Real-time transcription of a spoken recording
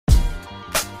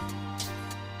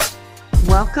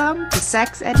Welcome to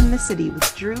Sex Ed in the City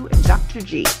with Drew and Dr.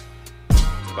 G.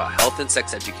 About health and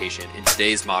sex education in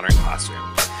today's modern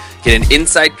classroom. Get an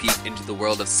inside peek into the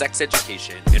world of sex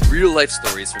education and real-life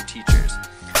stories from teachers.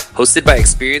 Hosted by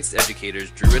experienced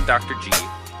educators Drew and Dr. G,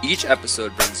 each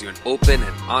episode brings you an open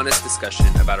and honest discussion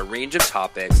about a range of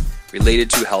topics related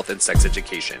to health and sex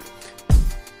education.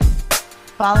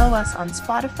 Follow us on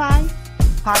Spotify,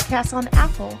 podcasts on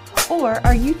Apple, or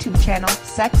our YouTube channel,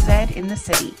 Sex Ed in the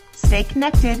City. Stay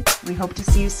connected. We hope to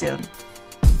see you soon.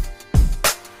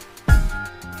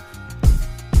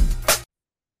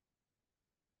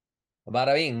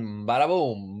 Bada bing, bada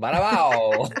boom, bada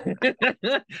bow.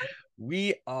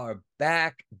 We are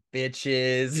back,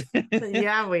 bitches.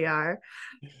 Yeah, we are.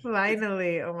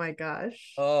 Finally. Oh my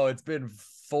gosh. Oh, it's been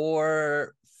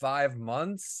 4-5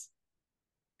 months.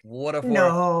 What a 4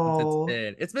 months it's No.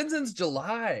 been. It's been since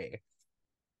July.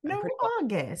 No,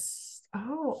 August.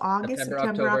 Oh, August, September,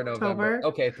 October, October. November.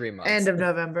 Okay, 3 months. End of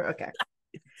November. Okay.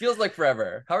 Feels like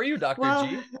forever. How are you, Dr. Well,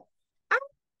 G? I'm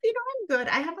good.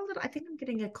 I think I'm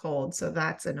getting a cold, so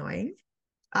that's annoying.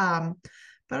 But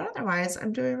otherwise,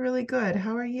 I'm doing really good.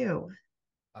 How are you?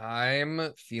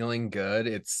 I'm feeling good.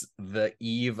 It's the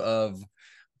eve of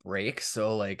break,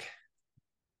 so like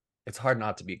it's hard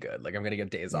not to be good. Like I'm gonna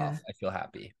get days off. I feel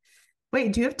happy.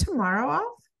 Wait, do you have tomorrow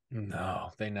off? No,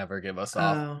 they never give us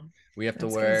off. Oh, We have I to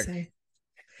was gonna work. say.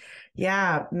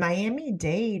 Yeah,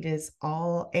 Miami-Dade is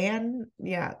all, and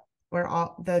yeah,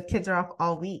 the kids are off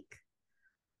all week,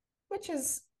 which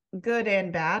is good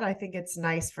and bad. I think it's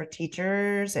nice for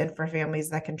teachers and for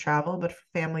families that can travel, but for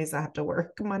families that have to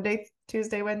work Monday,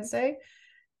 Tuesday, Wednesday,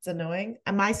 it's annoying.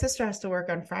 And my sister has to work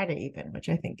on Friday even, which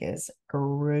I think is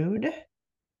rude.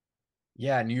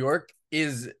 Yeah, New York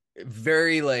is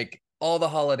very like all the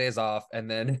holidays off, and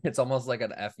then it's almost like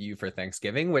an FU for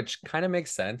Thanksgiving, which kind of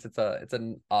makes sense. It's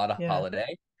an odd Yeah. holiday.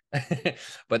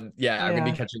 But yeah, I'm gonna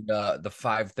be Yeah. catching the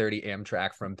 5:30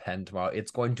 Amtrak from Penn tomorrow. It's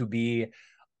going to be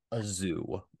a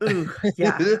zoo. Ooh,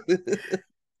 yeah.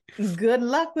 Good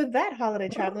luck with that holiday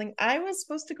traveling. I was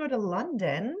supposed to go to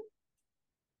London,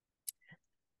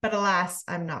 but alas,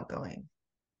 I'm not going.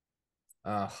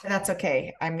 Ugh. That's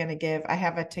okay. I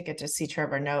have a ticket to see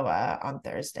Trevor Noah on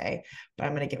Thursday, but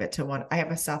I'm going to give it to one. I have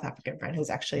a South African friend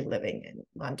who's actually living in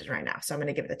London right now. So I'm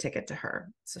going to give the ticket to her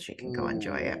so she can go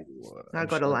enjoy it. I'll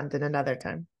go to London another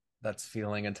time. That's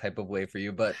feeling a type of way for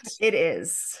you, but It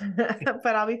is,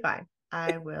 but I'll be fine.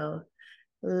 I will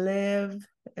live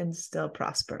and still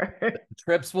prosper.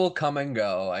 trips will come and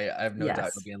go. I have no doubt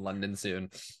Yes. you'll be in London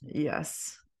soon.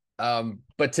 Yes.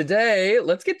 But today,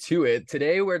 let's get to it.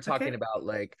 Today we're talking Okay. about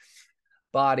like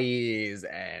bodies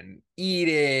and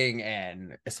eating,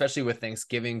 and especially with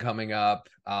Thanksgiving coming up,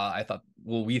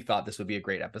 we thought this would be a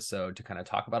great episode to kind of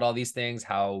talk about all these things,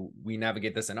 how we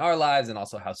navigate this in our lives, and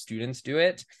also how students do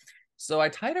it. So I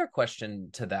tied our question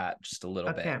to that just a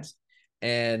little bit,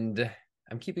 and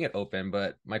I'm keeping it open,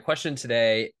 but my question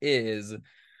today is,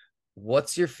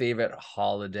 what's your favorite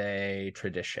holiday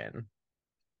tradition?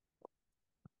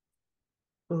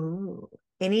 Ooh.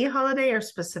 Any holiday or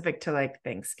specific to like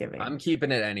Thanksgiving? I'm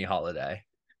keeping it any holiday.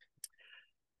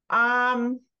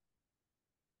 Well,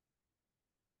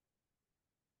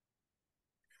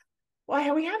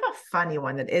 we have a funny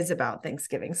one that is about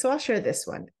Thanksgiving, so I'll share this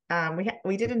one.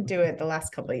 We didn't do it the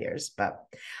last couple of years, but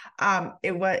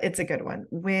it's a good one.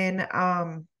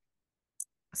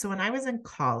 So when I was in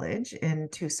college in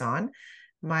Tucson,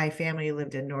 my family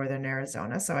lived in northern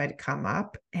Arizona, so I'd come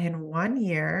up, and one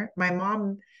year my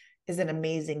mom is an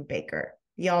amazing baker.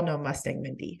 Y'all know Mustang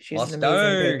Mindy. She's an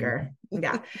amazing baker.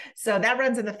 Yeah. So that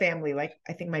runs in the family. Like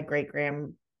I think my great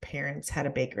grandparents had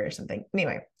a bakery or something.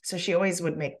 Anyway, so she always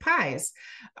would make pies.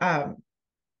 And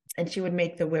she would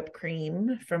make the whipped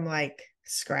cream from like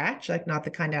scratch, like not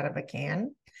the kind out of a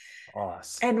can.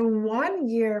 Awesome. And one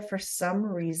year, for some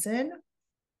reason,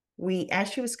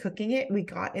 as she was cooking it, we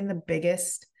got in the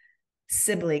biggest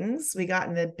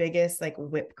like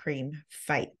whipped cream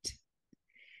fight.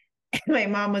 And my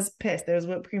mom was pissed. There was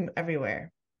whipped cream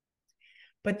everywhere.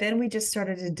 But then we just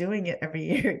started doing it every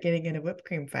year, getting in a whipped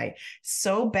cream fight.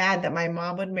 So bad that my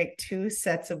mom would make 2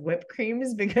 sets of whipped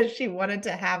creams because she wanted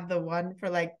to have the one for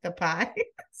like the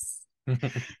pies.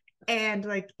 And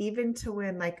like even to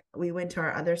when like we went to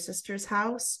our other sister's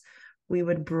house, we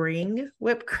would bring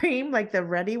whipped cream, like the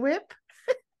Ready Whip.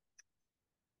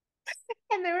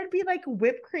 And there would be like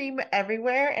whipped cream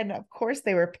everywhere. And of course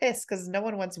they were pissed because no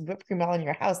one wants whipped cream all in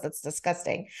your house. That's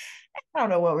disgusting. I don't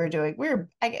know what we were doing. We're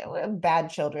bad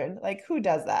children. Like who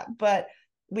does that? But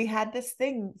we had this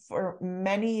thing for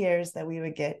many years that we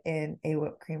would get in a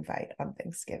whipped cream fight on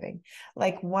Thanksgiving.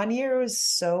 Like one year was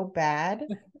so bad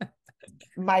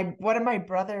one of my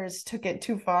brothers took it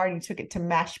too far and he took it to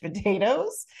mashed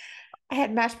potatoes. I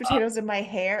had mashed potatoes in my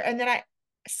hair, and then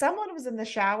someone was in the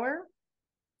shower.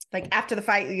 Like after the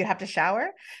fight, you have to shower.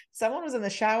 Someone was in the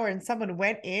shower and someone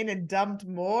went in and dumped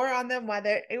more on them while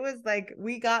it was like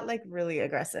we got like really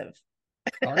aggressive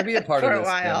I want to be a part for of a this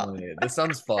while. family. This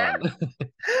sounds fun.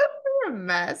 We're a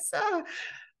mess.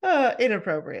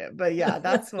 Inappropriate. But yeah,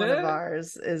 that's one of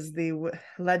ours is the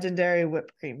legendary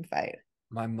whipped cream fight.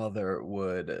 My mother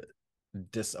would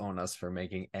disown us for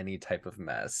making any type of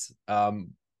mess.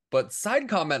 But side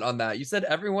comment on that, you said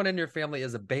everyone in your family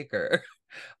is a baker.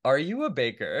 Are you a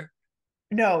baker?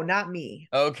 No, not me.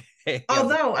 Okay.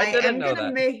 Although I didn't know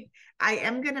that. I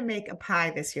am gonna make a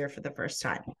pie this year for the first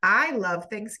time. I love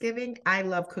Thanksgiving. I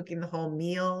love cooking the whole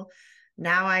meal.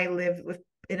 Now I live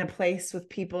in a place with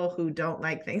people who don't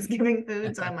like Thanksgiving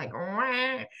food, so I'm like,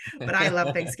 wah. But I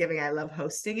love Thanksgiving. I love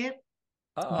hosting it.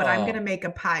 But I'm gonna Oh. make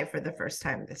a pie for the first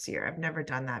time this year. I've never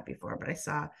done that before, but I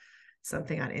saw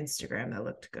something on Instagram that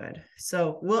looked good.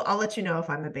 So I'll let you know if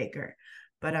I'm a baker.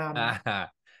 But I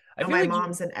feel my like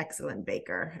mom's an excellent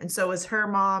baker, and so is her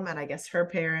mom, and I guess her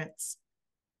parents.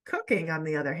 Cooking, on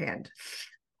the other hand,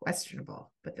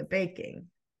 questionable, but the baking.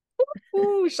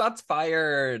 ooh, shots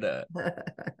fired.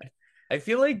 I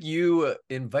feel like you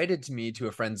invited me to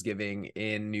a Friendsgiving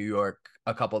in New York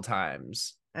a couple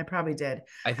times. I probably did.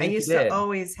 I I think you used to did.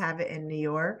 always have it in New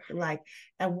York. Like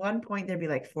at one point, there'd be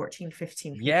like 14,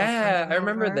 15 people Yeah, coming I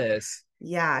remember over. this.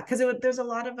 Yeah, because there's a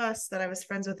lot of us that I was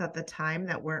friends with at the time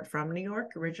that weren't from New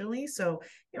York originally. So,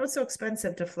 it's so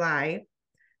expensive to fly,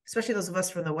 especially those of us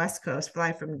from the West Coast,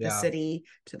 fly from the Yeah. city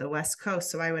to the West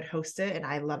Coast. So I would host it and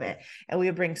I love it. And we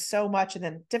would bring so much, and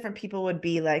then different people would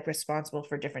be like responsible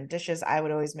for different dishes. I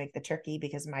would always make the turkey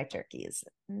because my turkey is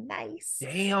nice.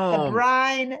 Damn.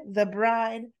 The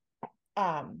brine.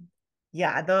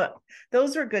 Yeah,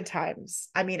 those were good times.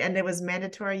 I mean, and it was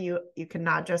mandatory. You could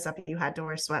not dress up. You had to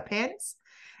wear sweatpants,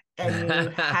 and you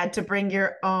had to bring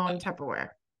your own Tupperware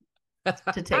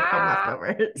to take home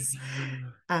leftovers.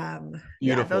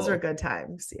 Yeah, those were Beautiful. good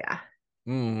times. Yeah.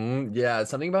 Yeah,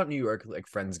 something about New York, like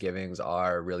Friendsgivings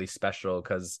are really special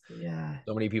because Yeah.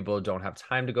 so many people don't have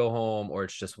time to go home or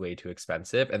it's just way too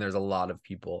expensive. And there's a lot of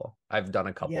people. I've done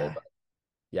a couple, Yeah. but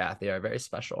yeah, they are very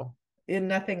special. And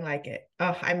nothing like it.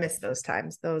 Oh, I miss those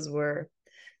times. Those were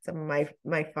some of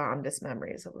my fondest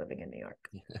memories of living in New York.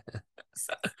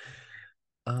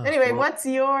 Anyway, Well, what's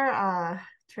your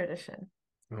tradition?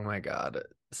 oh my God.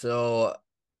 So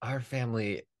our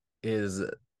family is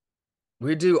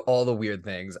we do all the weird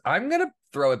things. I'm gonna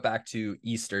throw it back to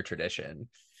Easter tradition.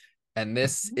 And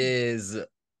this is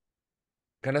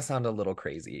gonna sound a little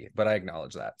crazy, but I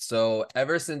acknowledge that. So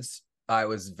ever since I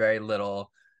was very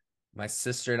little, my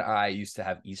sister and I used to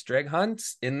have Easter egg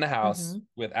hunts in the house Mm-hmm.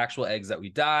 with actual eggs that we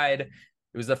dyed.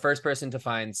 It was the first person to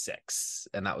find six,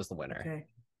 and that was the winner. Okay.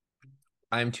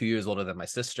 I'm 2 years older than my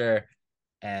sister,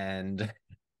 and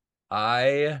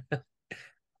I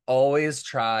always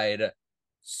tried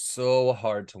so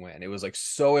hard to win. It was like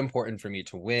so important for me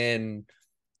to win.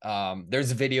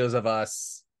 There's videos of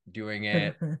us doing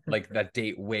it like that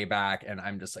date way back, and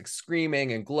I'm just like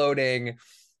screaming and gloating.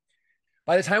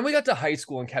 By the time we got to high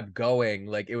school and kept going,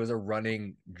 like it was a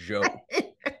running joke.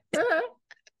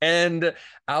 And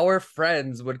our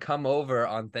friends would come over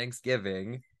on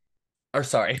Thanksgiving, or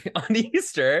sorry, on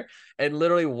Easter, and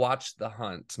literally watch the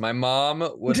hunt. My mom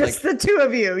would Just like, the two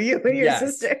of you and your yes,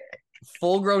 sister.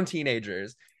 full grown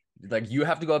teenagers. Like, you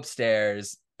have to go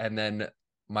upstairs, and then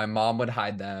my mom would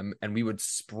hide them, and we would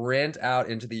sprint out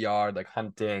into the yard, like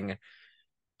hunting.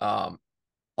 Um,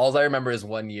 all I remember is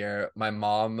one year, my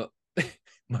mom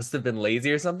must have been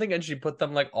lazy or something, and she put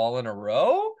them like all in a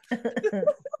row.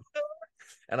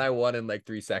 And I won in like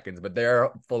 3 seconds, but there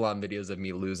are full on videos of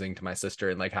me losing to my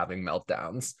sister and like having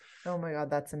meltdowns. Oh my God,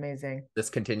 that's amazing. This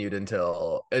continued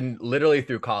until and literally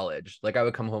through college. Like I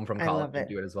would come home from I college love and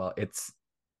it. do it as well. It's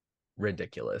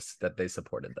ridiculous that they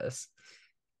supported this.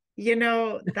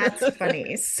 That's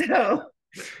funny. So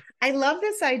I love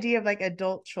this idea of like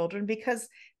adult children because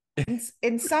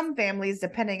in some families,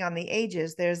 depending on the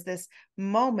ages, there's this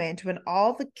moment when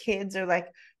all the kids are like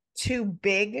too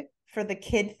big for the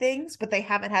kid things, but they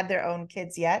haven't had their own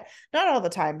kids yet. Not all the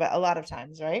time, but a lot of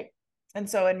times, right? And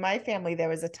so in my family, there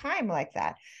was a time like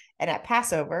that. And at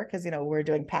Passover, because we're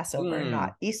doing Passover, Mm.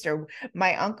 not Easter,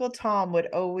 my Uncle Tom would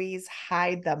always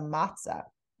hide the matzah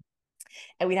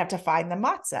and we'd have to find the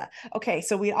matzah. Okay,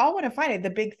 so we all want to find it. The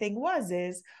big thing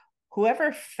is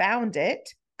whoever found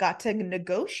it got to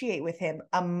negotiate with him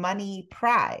a money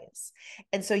prize.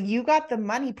 And so you got the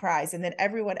money prize, and then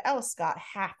everyone else got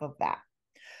half of that.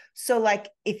 So like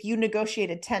if you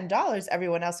negotiated $10,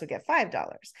 everyone else would get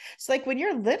 $5. So like when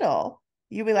you're little,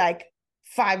 you'd be like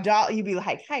 $5, you'd be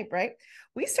like hype, right?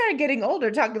 We started getting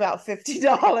older talking about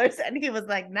 $50 and he was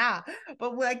like, nah.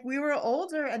 But like we were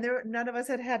older and none of us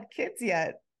had kids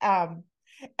yet. And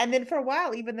then for a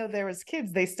while, even though there was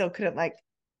kids, they still couldn't like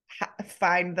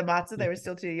find the matzah. They were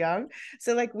still too young.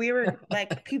 So like we were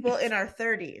like people in our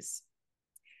 30s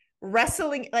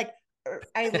wrestling. Like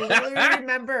I literally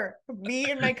remember me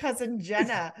and my cousin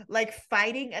Jenna like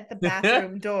fighting at the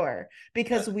bathroom door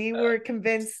because we were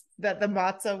convinced that the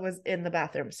matzah was in the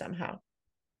bathroom somehow.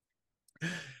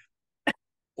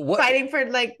 What? Fighting for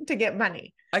like to get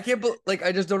money. I can't like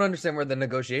I just don't understand where the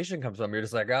negotiation comes from. You're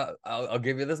just like, I'll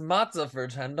give you this matzah for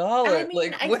 $10. I mean,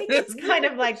 like, I think it's kind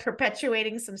of like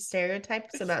perpetuating some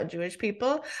stereotypes about Jewish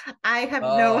people. I have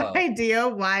no idea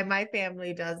why my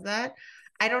family does that.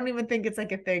 I don't even think it's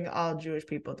like a thing all Jewish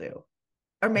people do.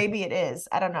 Or maybe it is.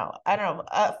 I don't know.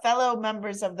 Fellow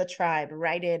members of the tribe,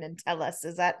 write in and tell us: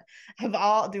 do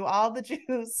all the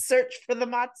Jews search for the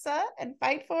matzah and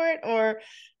fight for it, or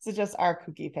is it just our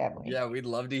kooky family? Yeah, we'd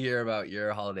love to hear about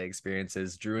your holiday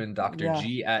experiences.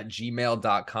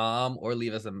 DrewandDrG@gmail.com, or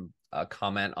leave us a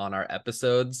comment on our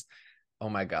episodes. Oh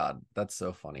my God, that's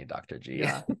so funny, Dr. G.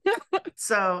 Yeah.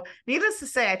 So, needless to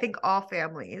say, I think all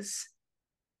families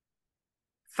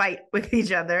fight with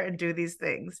each other and do these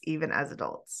things even as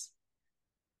adults.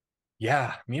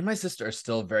 Yeah, me and my sister are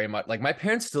still very much like my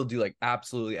parents still do like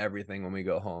absolutely everything when we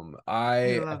go home.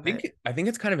 I think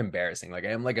it's kind of embarrassing. Like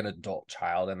I am like an adult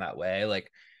child in that way. Like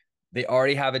they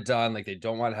already have it done. Like they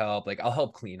don't want help. Like I'll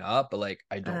help clean up, but like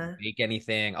I don't make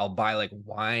anything. I'll buy like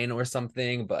wine or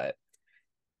something, but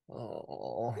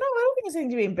no, I don't think it's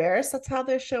anything to be embarrassed. That's how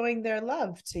they're showing their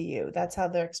love to you. That's how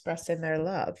they're expressing their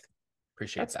love.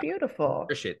 Appreciate That's that. beautiful.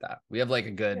 Appreciate that. We have like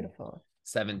a good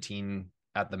 17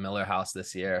 at the Miller house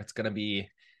this year. It's gonna be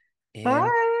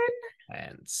fun.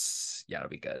 And yeah, it'll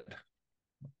be good.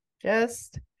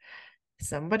 Just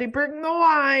somebody bring the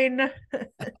wine.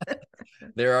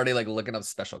 They're already like looking up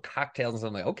special cocktails, and so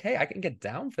I'm like, okay, I can get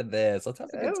down for this. Let's have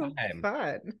a good time.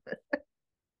 Fun.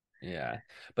 Yeah,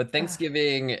 but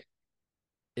Thanksgiving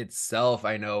itself,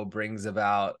 I know, brings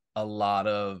about a lot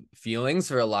of feelings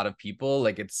for a lot of people.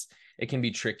 Like it can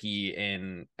be tricky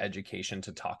in education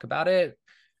to talk about it.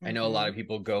 I know a lot of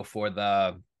people go for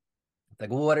the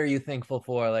like, well, what are you thankful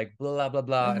for? Like blah blah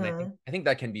blah. And I think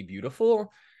that can be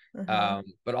beautiful.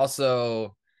 But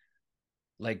also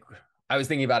like I was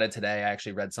thinking about it today. I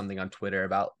actually read something on Twitter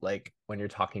about like when you're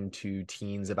talking to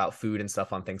teens about food and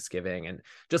stuff on Thanksgiving and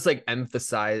just like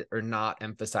emphasize or not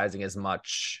emphasizing as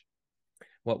much.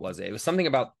 What was it? It was something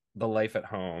about the life at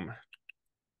home.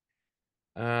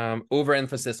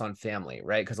 Overemphasis on family,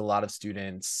 right? Because a lot of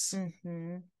students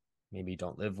maybe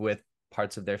don't live with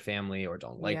parts of their family or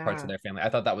don't like parts of their family. I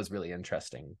thought that was really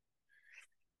interesting.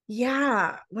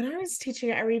 Yeah. When I was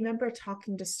teaching, I remember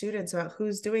talking to students about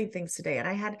who's doing things today. And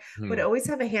I would always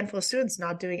have a handful of students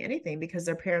not doing anything because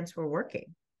their parents were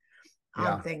working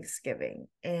on Thanksgiving.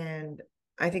 And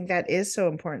I think that is so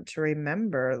important to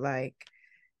remember. Like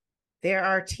there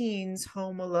are teens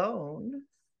home alone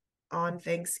on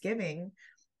Thanksgiving,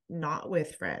 not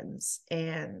with friends,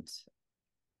 and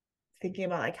thinking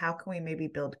about like how can we maybe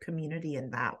build community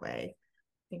in that way,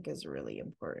 I think is really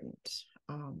important.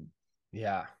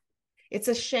 Yeah, it's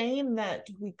a shame that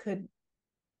we could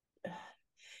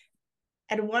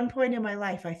at one point in my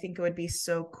life, I think it would be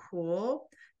so cool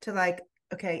to like,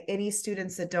 okay, any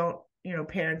students that don't,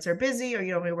 parents are busy or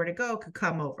you don't know where to go could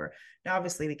come over. Now,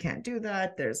 obviously we can't do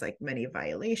that. There's like many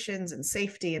violations and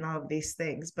safety and all of these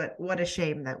things, but what a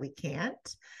shame that we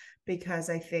can't, because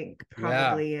I think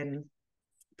probably in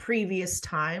previous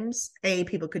times,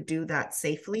 people could do that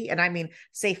safely. And I mean,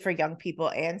 safe for young people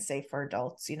and safe for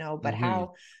adults, but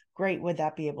how great would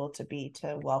that be able to be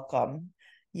to welcome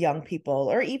young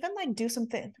people, or even like do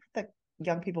something that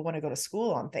young people want to go to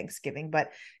school on Thanksgiving,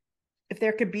 but if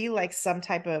there could be like some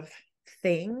type of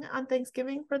thing on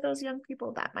Thanksgiving for those young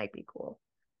people, that might be cool.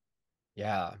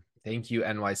 Yeah. Thank you,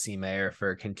 NYC mayor,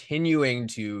 for continuing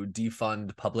to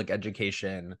defund public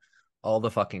education all the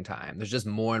fucking time. There's just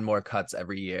more and more cuts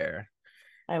every year.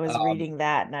 I was reading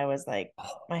that and I was like,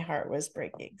 my heart was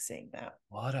breaking seeing that.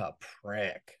 What a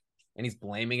prick. And he's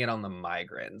blaming it on the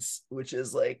migrants, which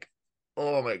is like,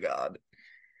 oh my God.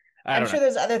 I'm sure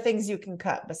there's other things you can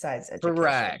cut besides education.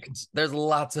 Correct. There's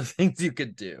lots of things you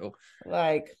could do.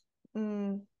 Like,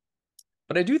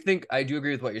 but I do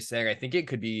agree with what you're saying. I think it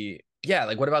could be,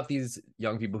 like what about these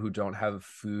young people who don't have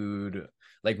food?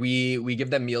 Like we give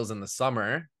them meals in the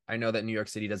summer. I know that New York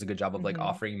City does a good job of like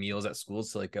offering meals at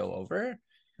schools to like go over.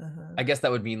 Uh-huh. I guess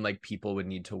that would mean like people would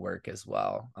need to work as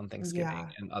well on Thanksgiving Yeah.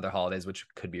 and other holidays, which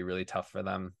could be really tough for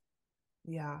them.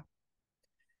 Yeah.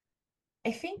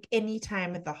 I think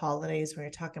anytime at the holidays when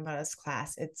you're talking about as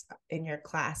class, it's in your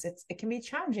class, it can be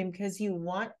challenging because you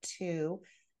want to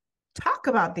talk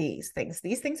about these things.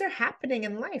 These things are happening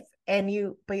in life.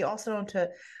 But you also don't want to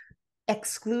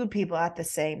exclude people at the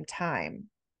same time,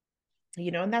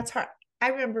 and that's hard. I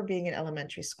remember being in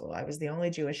elementary school. I was the only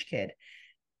Jewish kid.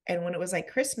 And when it was like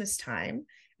Christmas time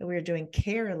and we were doing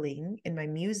caroling in my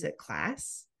music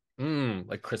class,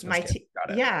 Like Christmas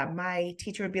Carol. Got it. my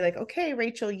teacher would be like, okay,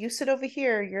 Rachel, you sit over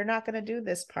here. You're not going to do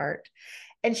this part.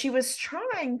 And she was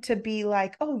trying to be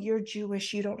like, oh, you're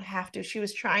Jewish. You don't have to. She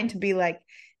was trying to be like,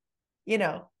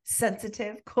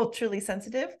 sensitive, culturally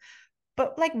sensitive.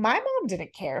 But like my mom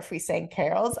didn't care if we sang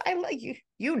carols. I like you,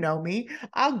 me.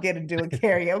 I'll get to do a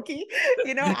karaoke. I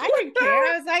didn't care.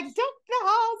 I was like, deck the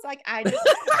halls. Like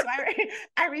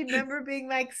I remember being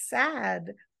like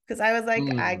sad because I was like,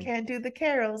 I Mm. can't do the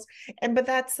carols. But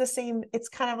that's the same. It's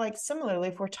kind of like similarly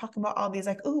if we're talking about all these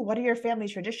like, oh, what are your family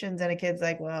traditions? And a kid's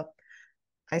like, well,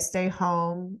 I stay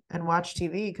home and watch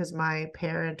TV because my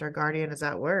parent or guardian is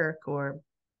at work, or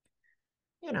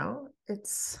it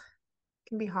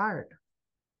can be hard.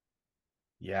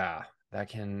 Yeah, that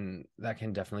can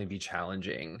definitely be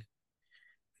challenging.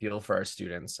 Feel for our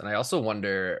students. And I also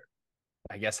wonder,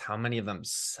 I guess, how many of them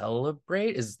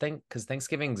celebrate is because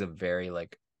Thanksgiving's a very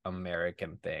like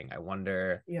American thing. I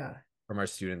wonder Yeah. from our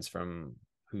students from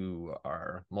who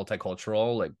are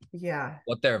multicultural, like Yeah.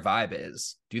 what their vibe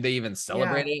is. Do they even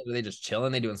celebrate Yeah. it? Are they just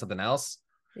chilling? They doing something else?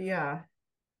 Yeah.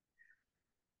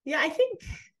 Yeah.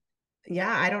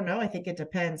 I don't know. I think it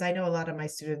depends. I know a lot of my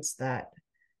students that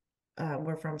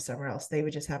were from somewhere else. They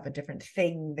would just have a different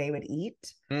thing they would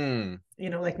eat. Hmm.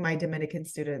 Like my Dominican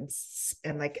students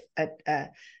and like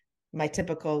my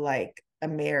typical like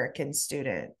American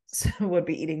students would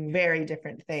be eating very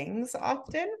different things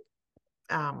often.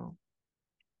 Um,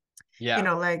 Yeah.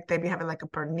 like they'd be having like a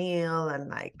pernil and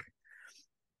like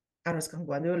arroz con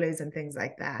guadules and things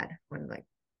like that when like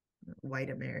white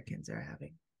Americans are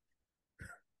having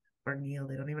pernil.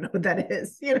 They don't even know what that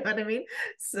is. You know what I mean?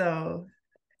 So,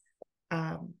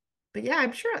 um, but yeah,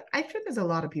 I'm sure there's a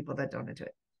lot of people that don't enjoy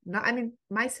it. No, I mean,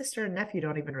 my sister and nephew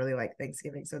don't even really like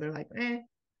Thanksgiving, so they're like,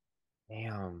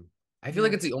 Damn. I feel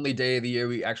like yeah. it's the only day of the year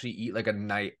we actually eat like a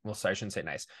night. Well, sorry, I shouldn't say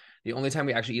nice. The only time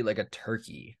we actually eat like a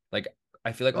turkey. Like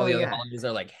I feel like all Oh the other yeah. holidays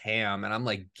are like ham, and I'm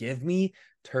like, give me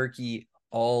turkey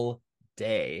all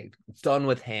day. It's done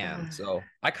with ham. Uh, So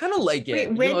I kind of like Wait,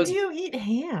 it. when do you eat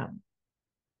ham?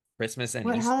 Christmas and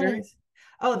What Easter. holidays?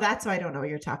 Oh, that's why I don't know what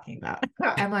you're talking about.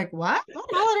 I'm like, what? What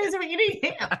holidays are we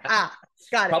eating ham? Ah,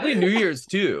 got Probably New it. Year's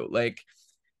too. Like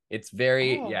it's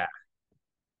very, Oh, yeah,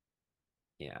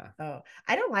 yeah. oh,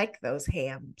 I don't like those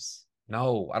hams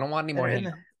No, I don't want any that more are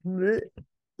ham. in the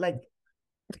like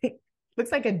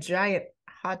looks like a giant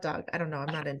hot dog. I don't know.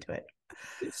 I'm not into it.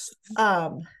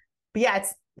 Um, but yeah,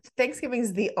 it's Thanksgiving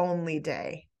is the only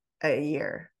day a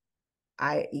year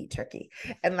I eat turkey.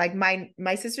 And like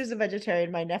my sister's a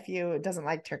vegetarian, my nephew doesn't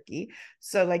like turkey.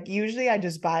 So like usually I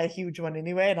just buy a huge one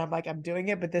anyway and I'm like I'm doing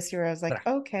it, but this year I was like,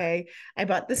 okay, I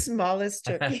bought the smallest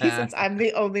turkey since I'm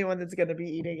the only one that's going to be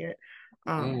eating it.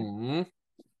 Um Mm,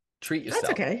 treat that's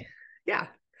yourself. okay. Yeah.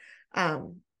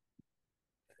 Um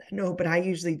no, but I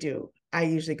usually do. I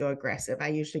usually go aggressive. I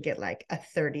usually get like a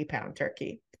 30-pound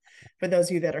turkey. For those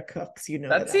of you that are cooks, you know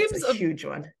that That that's a seems huge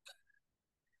one.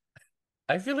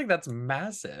 I feel like that's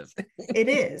massive. It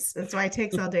is. That's why it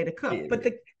takes all day to cook. But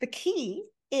Period. the key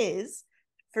is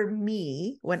for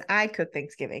me when I cook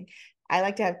Thanksgiving, I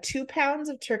like to have 2 pounds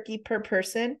of turkey per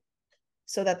person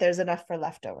so that there's enough for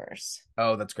leftovers.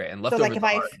 Oh, that's great. And So like leftovers if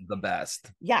I are the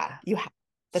best. yeah, you have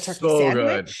the turkey So good.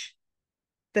 sandwich,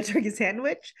 the turkey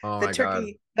sandwich, Oh the my God.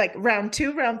 turkey like round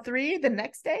two, round three, the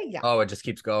next day. Yeah, Oh, it just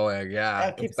keeps going. Yeah. it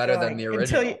It's keeps better than going the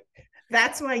until original.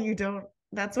 that's why you don't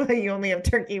that's why you only have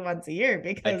turkey once a year I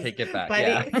because take it back. by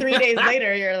Yeah. the 3 days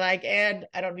later you're like, and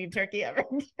I don't need turkey ever.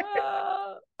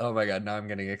 Oh my God. Now I'm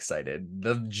getting excited.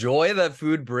 The joy that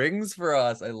food brings for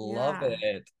us. I love Yeah.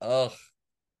 it. Oh,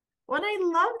 Well, I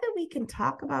love that we can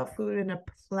talk about food in a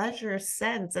pleasure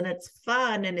sense and it's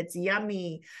fun and it's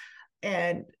yummy.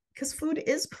 And because food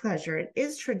is pleasure, it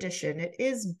is tradition, it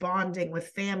is bonding with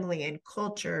family and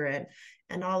culture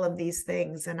and all of these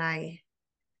things. And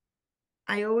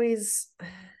I always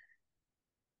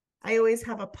I always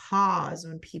have a pause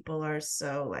when people are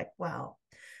so like, well,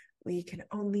 we can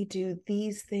only do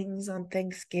these things on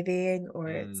Thanksgiving, or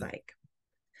it's mm,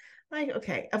 like,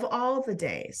 okay, of all the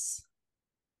days,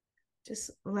 just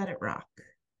let it rock.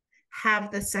 Have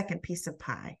the second piece of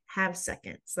pie. Have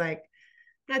seconds. Like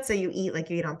Not say you eat like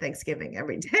you eat on Thanksgiving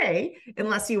every day,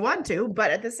 unless you want to,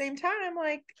 but at the same time,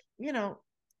 like,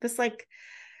 this like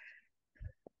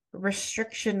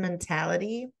restriction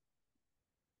mentality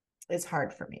is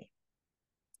hard for me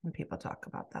when people talk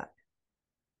about that,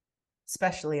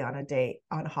 especially on a day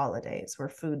on holidays where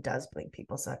food does bring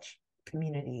people such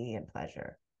community and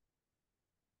pleasure.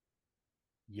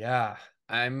 Yeah,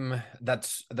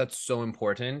 that's so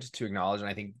important to acknowledge. And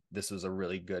I think this was a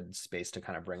really good space to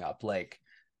kind of bring up like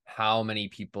how many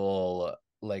people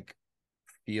like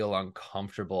feel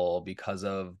uncomfortable because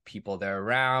of people they're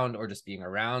around or just being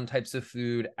around types of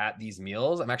food at these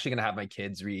meals. I'm actually gonna have my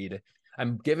kids read.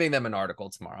 I'm giving them an article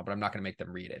tomorrow, but I'm not gonna make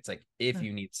them read it. It's like if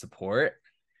you need support.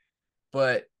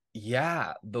 But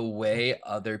yeah, the way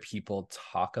other people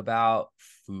talk about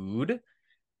food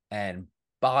and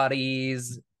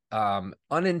bodies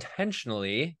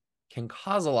unintentionally can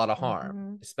cause a lot of harm,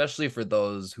 Mm-hmm. especially for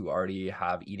those who already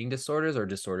have eating disorders or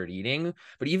disordered eating,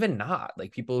 but even not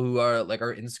like people who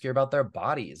are insecure about their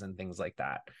bodies and things like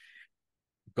that.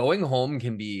 Going home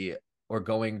can be, or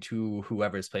going to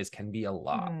whoever's place can be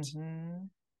Mm-hmm.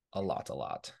 a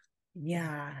lot.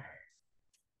 Yeah.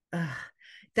 Ugh.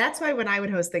 That's why when I would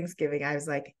host Thanksgiving, I was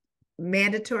like,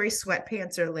 mandatory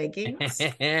sweatpants or leggings.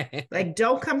 Like,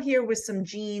 don't come here with some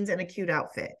jeans and a cute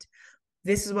outfit.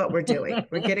 This is what we're doing.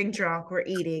 We're getting drunk, we're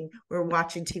eating, we're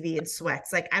watching TV in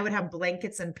sweats. Like, I would have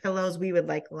blankets and pillows. We would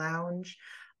like lounge.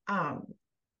 Um,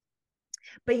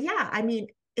 but yeah, I mean,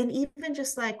 and even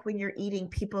just like when you're eating,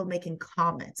 people making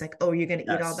comments like, oh, you're going to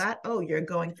eat all Yes. that. Oh, you're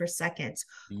going for seconds.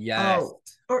 Yes. Oh,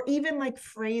 or even like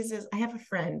phrases. I have a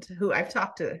friend who I've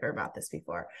talked to her about this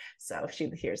before. So if she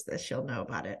hears this, she'll know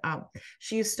about it.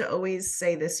 She used to always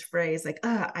say this phrase like,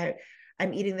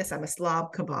 I'm eating this, I'm a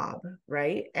slob kebab,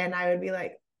 right? And I would be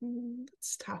like,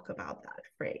 let's talk about that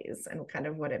phrase and kind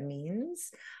of what it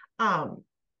means. Um,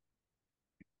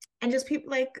 and just people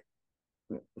like,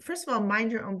 first of all,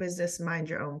 mind your own business, mind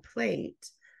your own plate.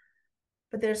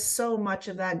 But there's so much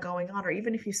of that going on. Or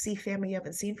even if you see family you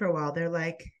haven't seen for a while, they're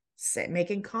like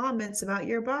making comments about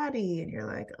your body, and you're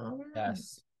like, oh,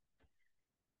 Yes.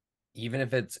 Even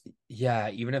if it's, yeah,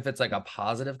 even if it's like a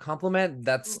positive compliment,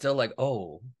 that's still like,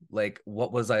 oh, like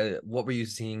what were you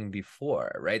seeing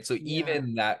before, right? So yeah,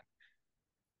 even that,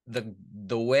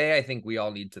 the way I think we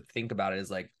all need to think about it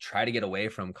is like try to get away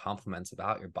from compliments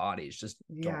about your bodies. Just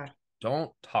don't yeah,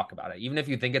 don't talk about it. Even if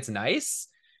you think it's nice,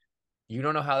 you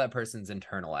don't know how that person's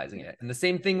internalizing it. And the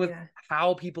same thing with yeah,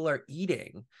 how people are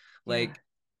eating. yeah, Like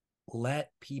let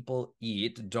people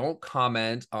eat. Don't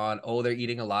comment on, oh, they're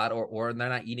eating a lot or they're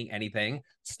not eating anything.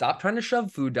 Stop trying to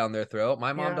shove food down their throat.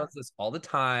 My mom yeah, does this all the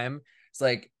time. It's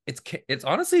like it's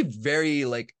honestly very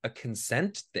like a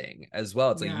consent thing as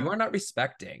well. It's like you yeah, are not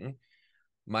respecting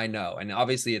my no. And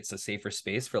obviously it's a safer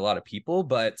space for a lot of people,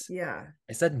 but yeah,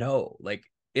 I said no. Like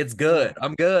it's yeah, good.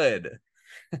 I'm good.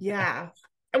 yeah.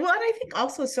 Well, and I think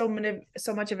also so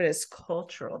much of it is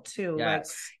cultural too. Like,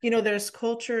 Yes. there's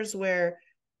cultures where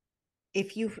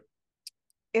if you,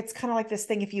 it's kind of like this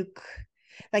thing, if you,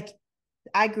 like,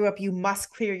 I grew up, you must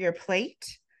clear your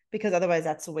plate because otherwise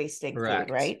that's wasting food,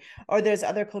 Correct. right? Or there's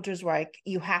other cultures where like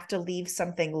you have to leave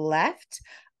something left.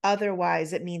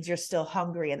 Otherwise, it means you're still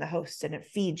hungry and the host didn't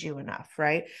feed you enough,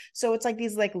 right? So it's like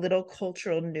these like little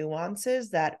cultural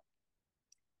nuances that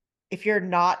if you're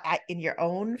not in your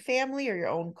own family or your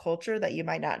own culture that you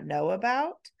might not know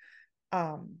about.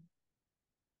 Um,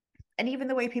 and even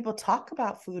the way people talk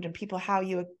about food and people how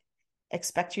you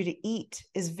expect you to eat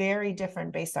is very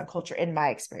different based on culture in my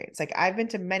experience. Like I've been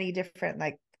to many different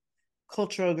like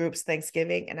cultural groups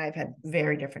Thanksgiving and I've had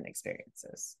very different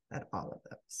experiences at all of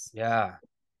those. Yeah.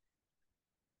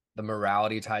 The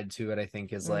morality tied to it, I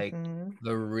think, is like Mm-hmm.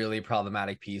 the really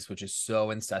problematic piece, which is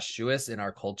so incestuous in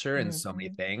our culture and so many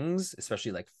Mm-hmm. things,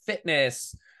 especially like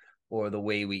fitness or the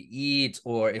way we eat,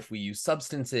 or if we use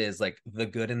substances, like the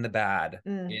good and the bad. It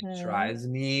Mm-hmm. drives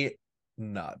me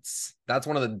nuts. That's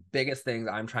one of the biggest things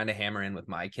I'm trying to hammer in with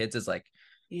my kids is like,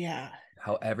 Yeah.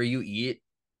 however you eat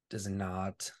does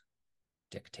not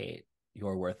dictate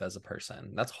your worth as a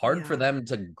person. That's hard for Yeah. them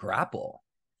to grapple.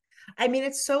 I mean,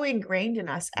 it's so ingrained in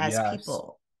us as Yes.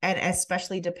 people. And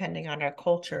especially depending on our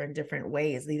culture in different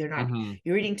ways. Either not Mm-hmm.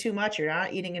 you're eating too much, you're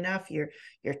not eating enough, you're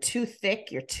too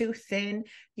thick, you're too thin,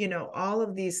 all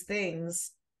of these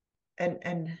things.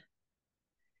 And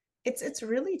it's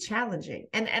really challenging.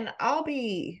 And I'll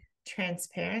be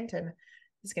transparent, and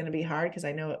it's going to be hard because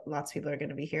I know lots of people are going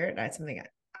to be here. That's something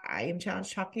I am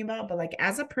challenged talking about, but like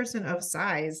as a person of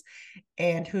size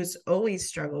and who's always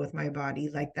struggled with my body,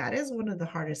 like that is one of the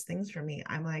hardest things for me.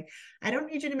 I'm like, I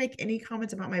don't need you to make any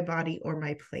comments about my body or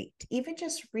my plate. Even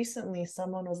just recently,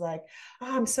 someone was like,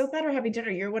 oh, I'm so glad we're having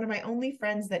dinner. You're one of my only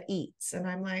friends that eats. And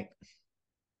I'm like,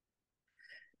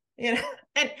 you know,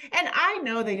 and I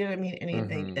know they didn't mean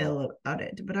anything Mm-hmm. ill about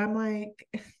it, but I'm like,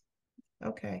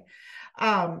 okay.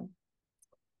 Um,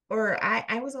 or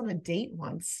I was on a date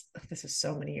once. This is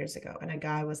so many years ago, and a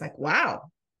guy was like, wow,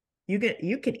 you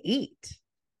could eat.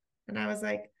 And I was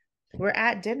like, we're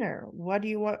at dinner. What do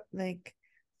you want? Like,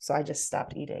 so I just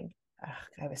stopped eating. Ugh,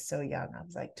 I was so young. I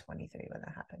was like 23 when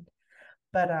that happened.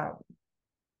 But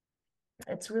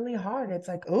it's really hard. It's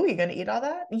like, oh, you're gonna eat all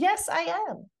that? Yes, I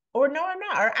am. Or no, I'm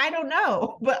not. Or I don't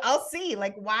know, but I'll see.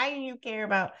 Like, why do you care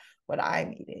about what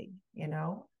I'm eating? You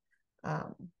know?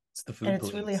 Um, It's the and food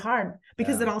it's really police. hard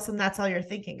because Yeah. then all of a sudden that's all you're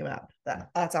thinking about.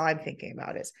 That's all I'm thinking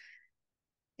about is,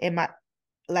 am I,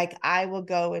 like, I will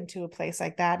go into a place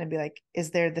like that and be like,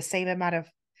 is there the same amount of,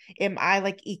 am I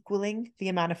like equaling the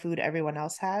amount of food everyone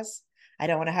else has? I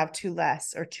don't want to have too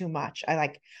less or too much.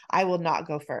 I will not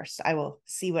go first. I will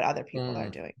see what other people are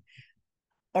Mm. doing,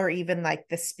 or even like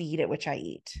the speed at which I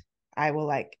eat. I will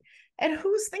like, and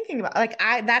who's thinking about, like,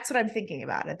 that's what I'm thinking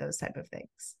about at those type of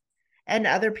things. And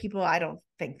other people, I don't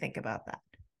think about that.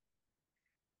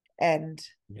 And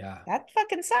Yeah. that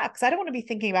fucking sucks. I don't want to be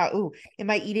thinking about, ooh, am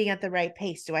I eating at the right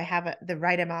pace? Do I have the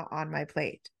right amount on my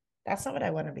plate? That's not what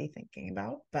I want to be thinking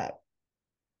about, but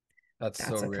That's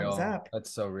so that's what comes real. up.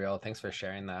 That's so real. Thanks for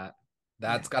sharing that.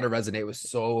 Yeah. That's got to resonate with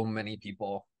so many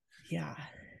people. Yeah.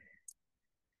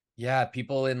 Yeah,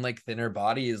 people in like thinner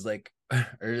bodies, like,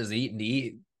 are just eating to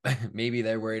eat. Maybe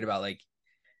they're worried about like,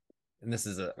 and this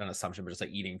is an assumption, but just like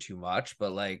eating too much.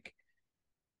 But like,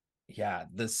 yeah,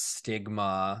 the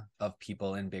stigma of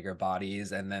people in bigger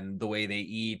bodies and then the way they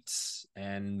eat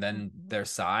and then Mhm. their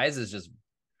size is just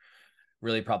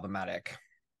really problematic.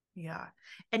 Yeah.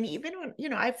 And even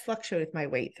when, I've fluctuated with my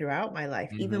weight throughout my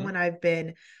life, even Mm-hmm. when I've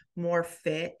been more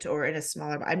fit or in a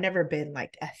smaller, I've never been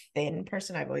like a thin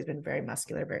person. I've always been very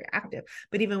muscular, very active.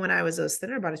 But even when I was those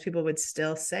thinner bodies, people would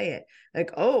still say it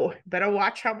like, oh, better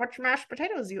watch how much mashed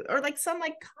potatoes you, or like some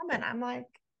like comment. I'm like,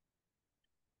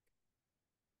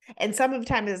 and some of the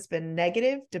time it's been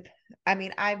negative. I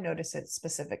mean, I've noticed it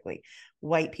specifically.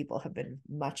 White people have been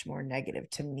much more negative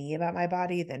to me about my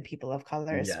body than people of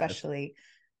color, Yes. especially.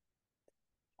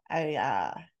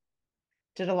 I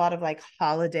did a lot of like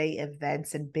holiday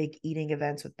events and big eating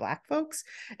events with Black folks.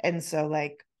 And so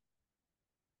like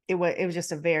it was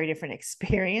just a very different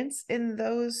experience in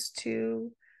those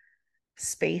two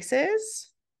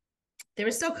spaces. There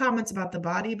were still comments about the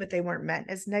body, but they weren't meant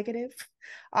as negative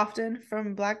often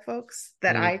from Black folks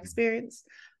that I Mm. experienced.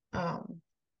 Um,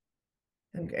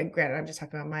 and granted, I'm just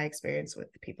talking about my experience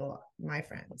with the people, my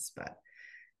friends, but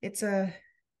it's a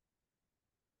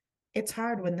it's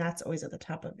hard when that's always at the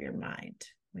top of your mind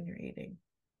when you're eating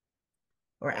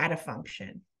or at a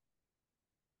function.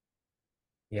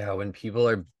 Yeah, when people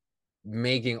are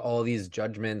making all these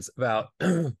judgments about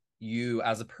you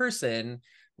as a person,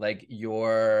 like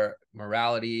your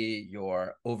morality,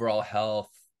 your overall health,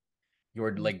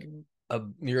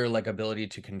 Mm-hmm. your like ability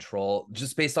to control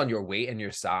just based on your weight and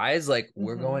your size, like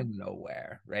we're Mm-hmm. going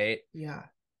nowhere, right? Yeah.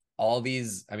 All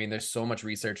these, I mean, there's so much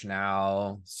research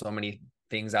now, so many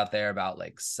things out there about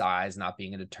like size not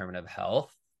being a determinant of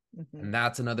health. Mm-hmm. And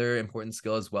that's another important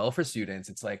skill as well for students.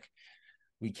 It's like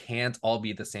we can't all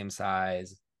be the same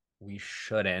size. We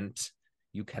shouldn't.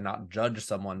 You cannot judge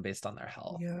someone based on their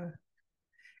health. Yeah.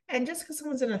 And just because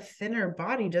someone's in a thinner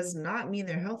body does not mean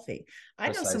they're healthy. I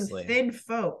know some Precisely. thin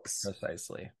folks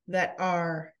Precisely. that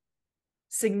are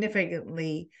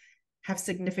significantly have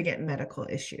significant medical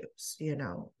issues, and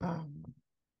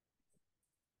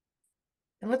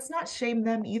let's not shame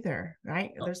them either,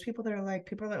 right? Oh, There's people are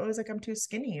always like, I'm too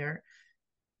skinny, or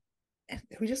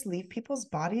we just leave people's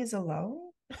bodies alone.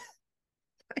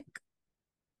 Like,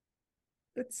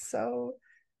 it's so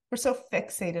we're so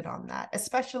fixated on that,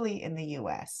 especially in the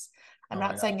US. I'm oh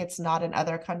not yeah. saying it's not in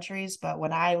other countries, but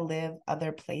when I live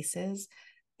other places,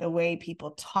 the way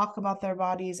people talk about their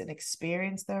bodies and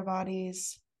experience their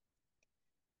bodies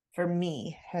for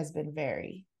me has been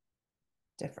very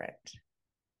different.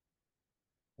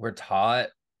 We're taught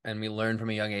and we learn from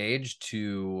a young age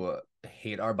to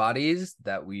hate our bodies,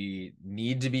 that we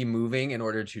need to be moving in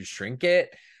order to shrink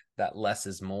it, that less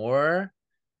is more.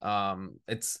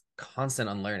 It's constant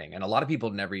unlearning. And a lot of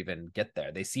people never even get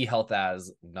there. They see health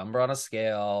as number on a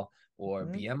scale or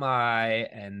Mm-hmm. BMI,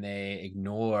 and they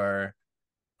ignore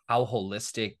how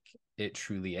holistic it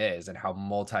truly is and how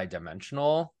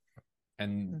multidimensional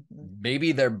and Mm-hmm.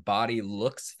 maybe their body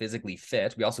looks physically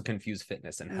fit. We also confuse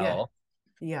fitness and Yeah. health,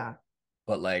 Yeah.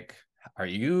 but like, are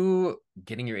you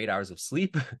getting your 8 hours of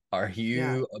sleep? Are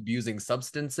Yeah. you abusing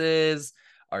substances?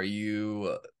 Are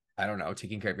you, I don't know,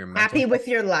 taking care of your mental Happy health? with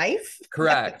your life?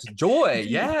 Correct. Joy.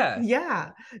 Yeah.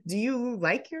 Yeah. Do you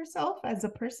like yourself as a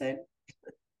person?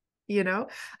 You know,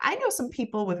 I know some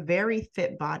people with very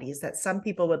fit bodies that some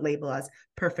people would label as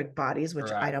perfect bodies, which I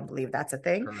Correct. don't believe that's a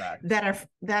thing, Correct.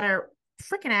 that are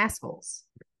freaking assholes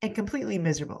and completely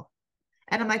miserable.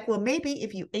 And I'm like, well, maybe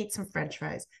if you ate some French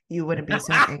fries, you wouldn't be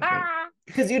so angry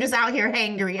because you're just out here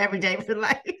hangry every day for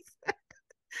life.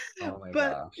 Oh my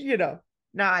But gosh.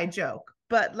 no, I joke.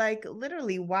 But like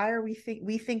literally, why are we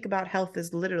think about health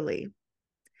as literally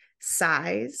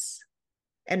size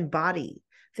and body?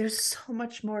 There's so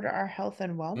much more to our health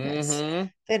and wellness Mm-hmm.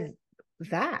 than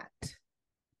that.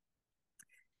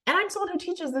 And I'm someone who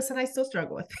teaches this and I still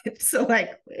struggle with it. So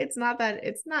like it's not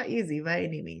easy by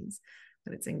any means,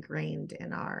 but it's ingrained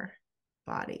in our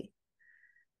body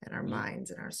and our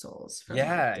minds and our souls from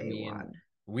Yeah, like I day mean, one.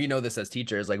 we know this as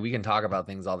teachers. Like, we can talk about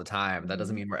things all the time. That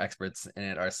doesn't Mm-hmm. mean we're experts in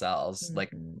it ourselves,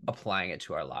 like Mm-hmm. applying it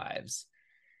to our lives.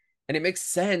 And it makes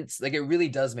sense. Like, it really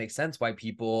does make sense why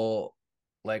people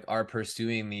like are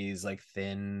pursuing these like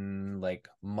thin, like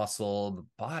muscled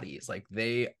bodies. Like,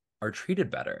 they are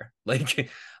treated better. Like,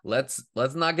 let's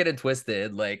not get it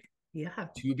twisted. Like, Yeah.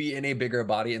 to be in a bigger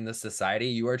body in this society,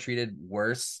 you are treated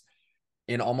worse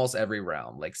in almost every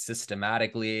realm. Like,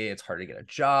 systematically, it's hard to get a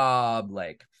job.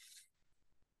 Like,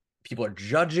 people are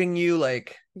judging you.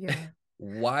 Like, Yeah.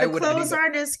 why The would clothes anybody?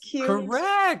 aren't as cute.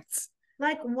 Correct.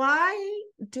 Like, why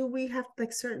do we have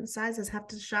like certain sizes have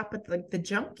to shop at like the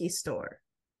junkie store?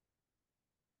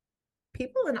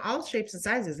 People in all shapes and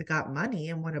sizes that got money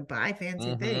and want to buy fancy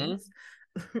Mm-hmm. things.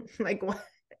 Like what,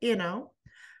 you know?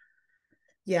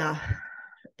 Yeah.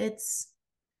 It's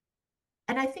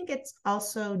and I think it's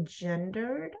also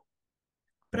gendered,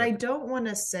 but I 100%. don't want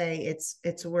to say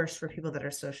it's worse for people that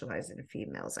are socialized into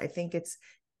females. I think it's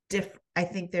I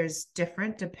think there's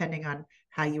different depending on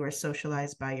how you are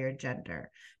socialized by your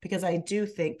gender. Because I do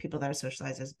think people that are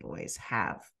socialized as boys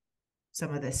have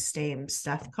some of the same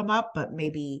stuff come up, but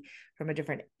maybe from a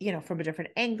different, from a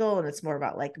different angle. And it's more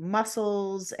about like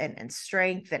muscles and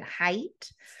strength and height.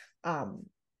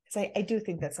 Because I do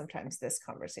think that sometimes this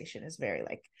conversation is very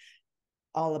like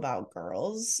all about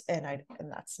girls, and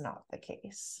that's not the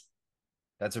case.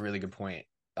 That's a really good point.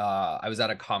 I was at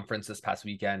a conference this past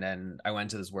weekend and I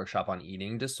went to this workshop on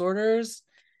eating disorders.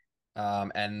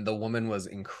 And the woman was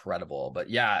incredible. But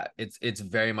yeah, it's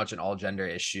very much an all gender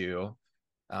issue.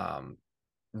 Um,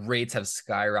 Rates have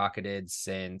skyrocketed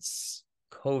since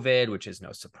COVID, which is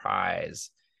no surprise.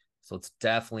 So it's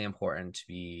definitely important to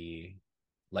be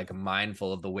like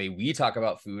mindful of the way we talk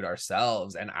about food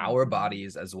ourselves and our Mm-hmm.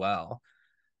 bodies as well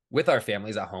with our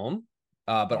families at home,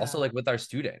 but also Yeah. like with our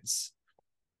students,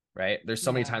 right? There's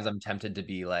so many Yeah. times I'm tempted to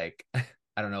be like,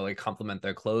 I don't know, like compliment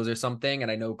their clothes or something.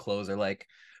 And I know clothes are like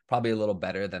probably a little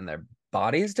better than their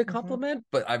bodies to Mm-hmm. compliment,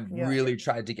 but I've Yeah. really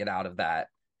tried to get out of that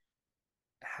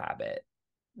habit.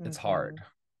 It's Mm-hmm. hard.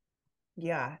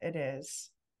 Yeah, it is.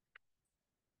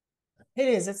 It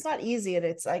is. It's not easy. And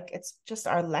it's like, it's just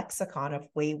our lexicon of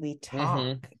way we talk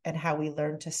Mm-hmm. and how we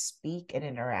learn to speak and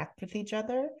interact with each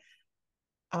other.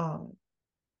 Um,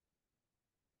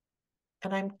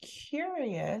 and I'm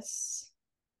curious,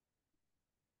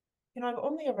 I've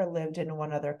only ever lived in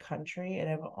one other country and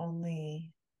I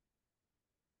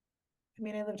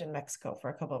lived in Mexico for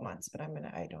a couple of months, but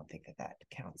I don't think that that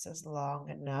counts as long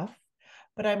enough.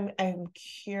 But I'm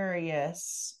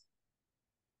curious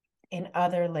in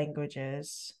other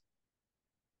languages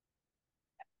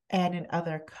and in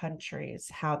other countries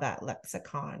how that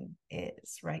lexicon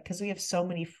is, right? Because we have so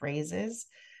many phrases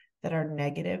that are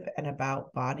negative and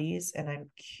about bodies, and I'm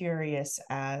curious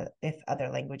if other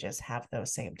languages have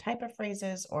those same type of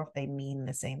phrases or if they mean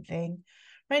the same thing,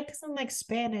 right? Because in like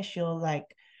Spanish, you'll like,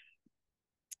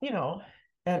 you know,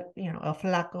 el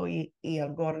flaco y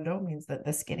el gordo means that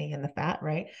the skinny and the fat,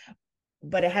 right?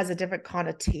 But it has a different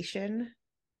connotation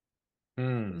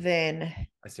Mm, than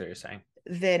I see what you're saying.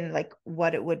 like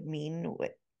what it would mean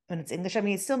when it's English. I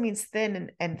mean, it still means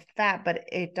thin and fat, but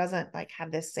it doesn't like have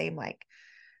this same like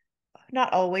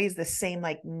not always the same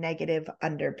like negative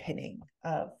underpinning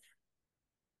of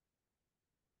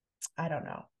I don't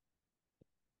know.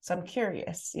 So I'm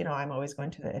curious, I'm always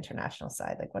going to the international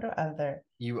side. Like what are other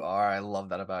You are. I love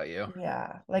that about you.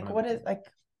 yeah, like what is 100%. like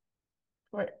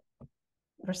we're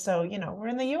we're so, we're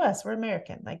in the US, we're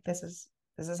American. Like this is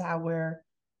how we're,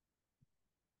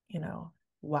 you know,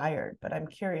 wired, but I'm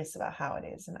curious about how it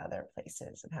is in other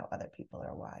places and how other people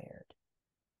are wired.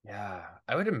 Yeah,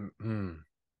 I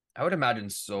would imagine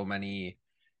so many.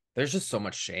 There's just so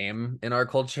much shame in our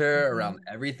culture around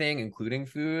Mhm. everything, including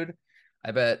food.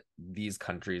 I bet these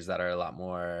countries that are a lot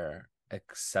more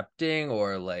accepting,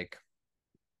 or like,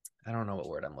 I don't know what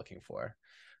word I'm looking for.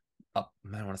 I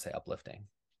don't want to say uplifting.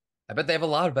 I bet they have a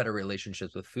lot of better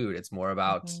relationships with food. It's more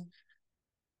about Mhm.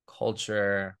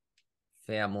 culture,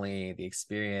 family, the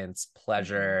experience, Mhm.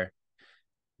 pleasure,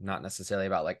 not necessarily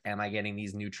about like, am I getting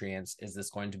these nutrients? Is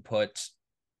this going to put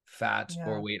fat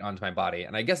or Yeah. weight onto my body?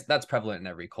 And I guess that's prevalent in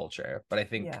every culture, but I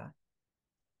think Yeah.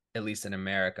 at least in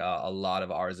America, a lot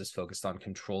of ours is focused on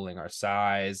controlling our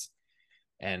size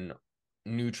and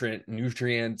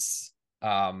nutrients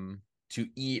to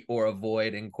eat or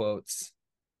avoid in quotes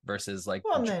versus like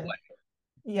Well, and joy. then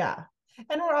yeah.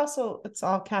 And we're also, it's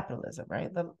all capitalism,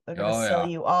 right? They're going to Oh sell yeah.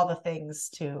 you all the things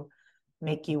to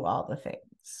make you all the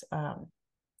things.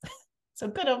 So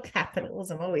good old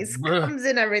capitalism always comes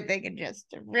in everything and just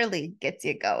really gets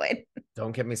you going.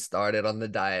 Don't get me started on the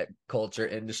diet culture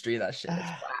industry. That shit is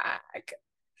whack.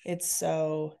 It's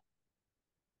so,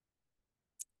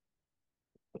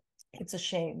 it's a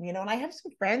shame, you know. And I have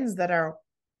some friends that are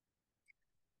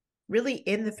really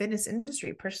in the fitness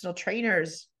industry, personal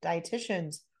trainers,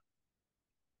 dietitians.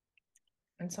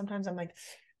 And sometimes I'm like,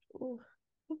 ooh,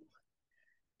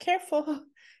 careful,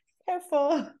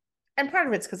 careful. And part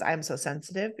of it's because I'm so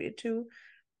sensitive to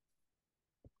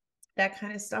that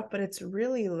kind of stuff, but it's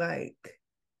really like,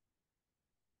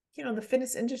 you know, the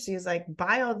fitness industry is like,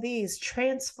 buy all these,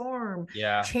 transform,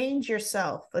 Yeah. change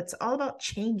yourself. It's all about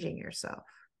changing yourself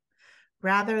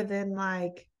rather than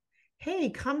like, hey,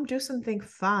 come do something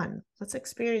fun. Let's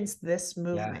experience this Yeah.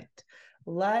 movement.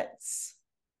 Let's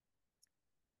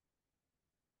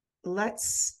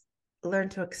let's learn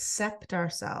to accept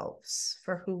ourselves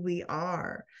for who we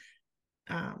are.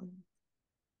 Um,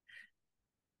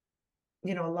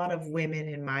 you know, a lot of women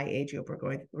in my age group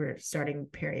we're starting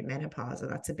perimenopause, and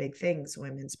that's a big thing. So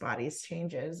women's bodies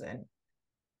changes, and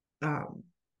um,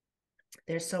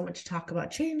 there's so much talk about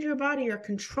change your body or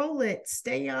control it,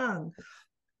 stay young.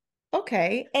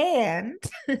 Okay, and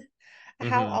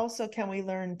how Mm-hmm. also can we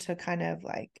learn to kind of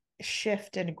like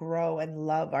shift and grow and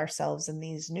love ourselves in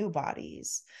these new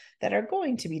bodies that are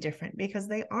going to be different because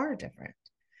they are different.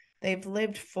 They've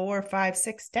lived 4, 5,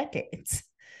 6 decades,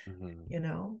 Mm-hmm. you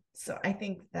know? So I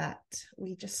think that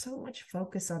we just so much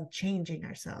focus on changing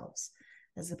ourselves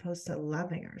as opposed to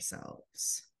loving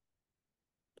ourselves.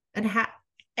 And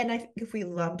and I think if we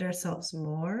loved ourselves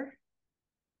more,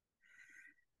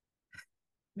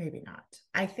 maybe not.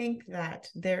 I think that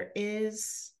there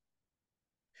is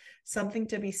something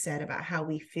to be said about how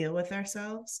we feel with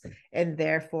ourselves and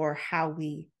therefore how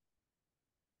we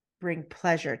bring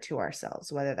pleasure to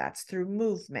ourselves, whether that's through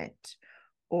movement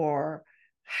or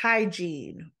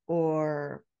hygiene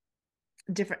or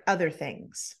different other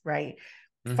things, right?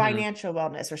 Mm-hmm. Financial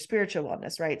wellness or spiritual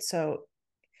wellness, right? So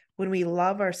when we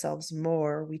love ourselves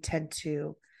more, we tend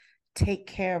to take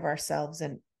care of ourselves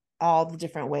in all the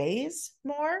different ways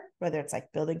more, whether it's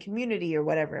like building community or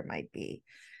whatever it might be.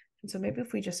 And so maybe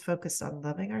if we just focused on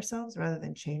loving ourselves rather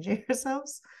than changing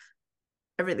ourselves,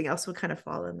 everything else would kind of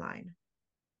fall in line.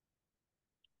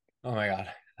 Oh my God.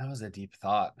 That was a deep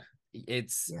thought.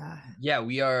 It's, Yeah. yeah,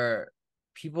 we are,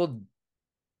 people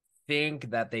think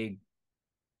that they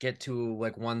get to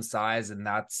like one size and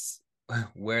that's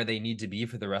where they need to be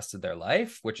for the rest of their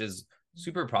life, which is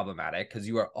super problematic because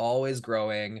you are always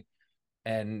growing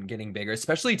and getting bigger,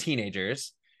 especially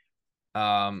teenagers.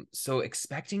 So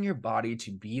expecting your body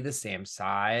to be the same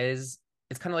size,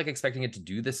 it's kind of like expecting it to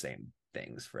do the same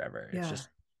things forever. Yeah.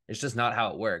 It's just not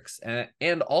how it works.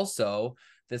 And also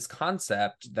this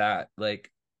concept that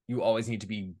like you always need to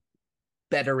be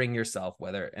bettering yourself,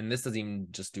 whether, and this doesn't even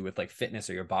just do with like fitness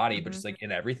or your body, but Mm-hmm. just like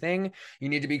in everything you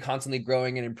need to be constantly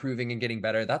growing and improving and getting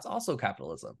better. That's also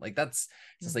capitalism. Like that's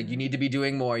just like you Mm-hmm. need to be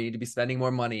doing more, you need to be spending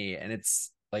more money, and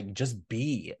it's like just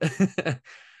be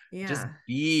just Yeah.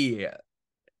 be.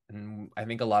 And I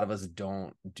think a lot of us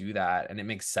don't do that, and it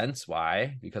makes sense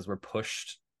why, because we're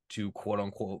pushed to quote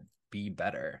unquote be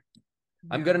better.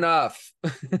 I'm good Yeah. enough.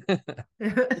 I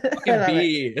Fucking love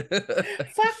it. be.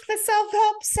 Fuck the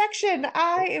self-help section.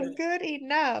 I am good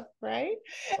enough, right?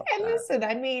 Fuck And that. listen,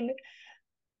 I mean,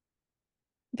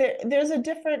 there's a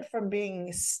difference from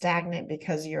being stagnant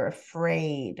because you're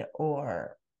afraid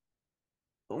or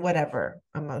whatever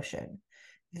emotion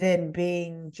than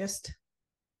being just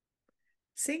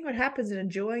seeing what happens and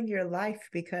enjoying your life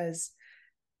because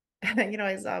you know,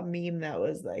 I saw a meme that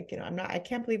was like, you know, I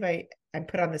can't believe I'm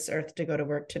put on this earth to go to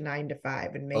work to 9 to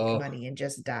 5 and make Oh, money and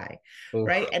just die.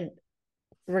 Right. oh. And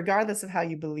regardless of how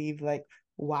you believe, like,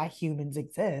 why humans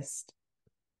exist,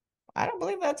 I don't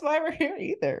believe that's why we're here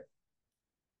either.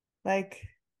 Like,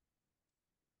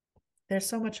 there's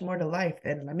so much more to life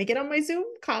than let me get on my Zoom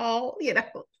call,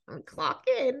 clock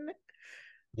in. Like,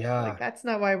 Yeah. that's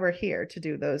not why we're here to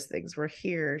do those things. We're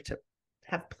here to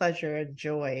have pleasure and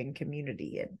joy and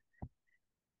community, and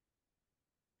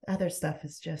other stuff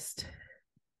is just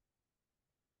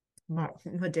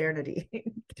modernity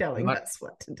I'm telling not, us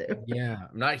what to do. yeah,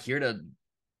 I'm not here to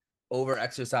over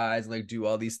exercise and like do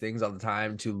all these things all the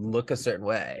time to look a certain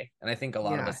way. And I think a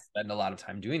lot of Yeah. us spend a lot of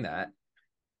time doing that.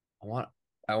 I want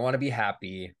I want to be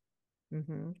happy.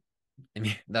 Mm-hmm.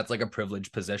 And that's like a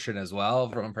privileged position as well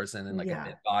from a person in like a Yeah.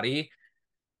 fit body.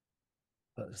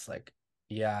 But it's like,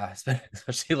 yeah,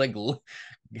 especially like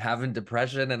having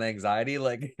depression and anxiety.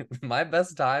 Like my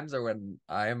best times are when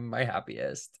I'm my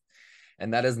happiest.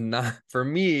 And that is not for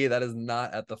me, that is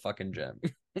not at the fucking gym.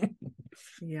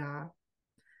 Yeah.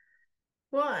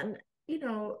 Well, and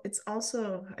it's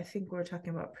also, I think we're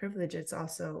talking about privilege. It's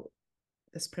also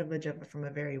this privilege of from a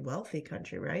very wealthy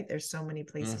country, right? There's so many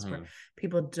places where Mm-hmm.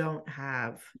 people don't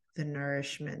have the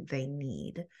nourishment they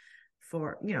need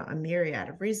for, a myriad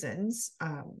of reasons.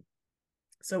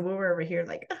 So we're over here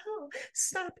like, oh,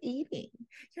 stop eating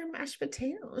your mashed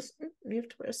potatoes. You have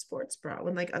to wear a sports bra.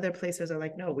 When like other places are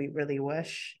like, no, we really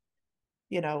wish,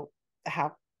 you know,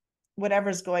 how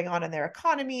whatever's going on in their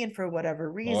economy and for whatever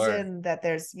Or reason that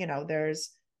there's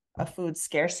a food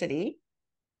scarcity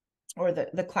or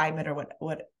the climate or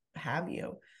what have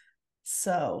you.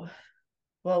 So,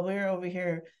 well, we're over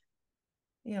here,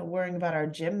 worrying about our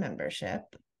gym membership.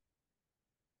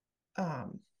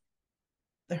 Um,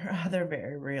 there are other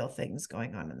very real things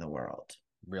going on in the world.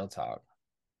 real talk.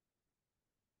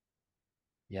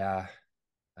 Yeah.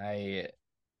 I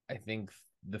I think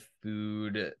the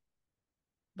food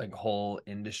like whole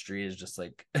industry is just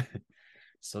like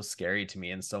so scary to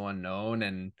me and so unknown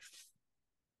and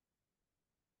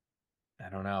I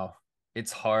don't know.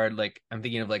 It's hard. Like I'm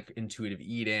thinking of like intuitive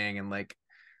eating and like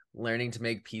learning to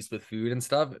make peace with food and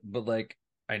stuff. But like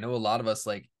I know a lot of us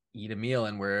like eat a meal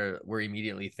and we're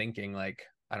immediately thinking like,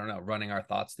 I don't know, running our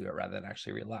thoughts through it rather than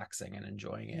actually relaxing and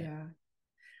enjoying it. Yeah.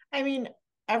 I mean,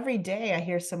 every day I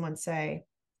hear someone say,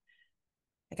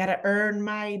 I got to earn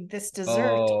my this dessert,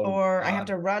 Oh or I have God.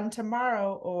 to run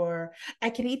tomorrow, or I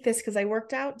can eat this because I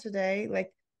worked out today.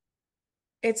 Like,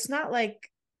 it's not like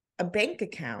a bank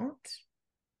account,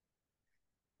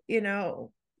 you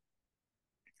know.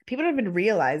 People don't even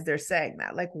realize they're saying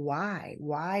that. Like, why?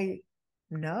 Why?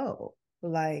 No.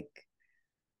 Like,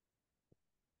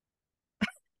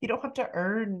 you don't have to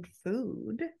earn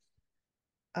food.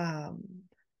 Um,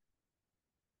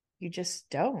 you just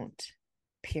don't.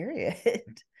 Period.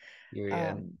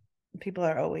 Period. Um, People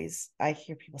are always, I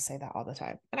hear people say that all the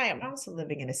time. And I am also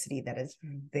living in a city that is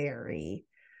very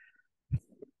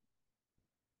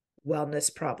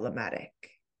wellness problematic,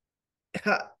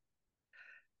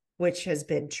 which has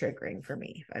been triggering for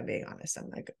me, if I'm being honest. I'm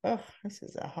like, oh, this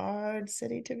is a hard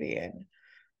city to be in.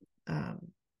 Um,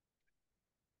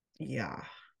 yeah,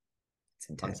 it's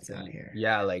intense out 100%. here.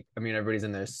 Yeah, like I mean everybody's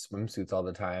in their swimsuits all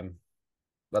the time.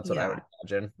 That's what I would Yeah.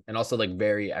 imagine. And also like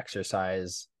very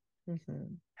exercise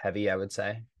Mm-hmm. heavy, I would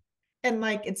say. And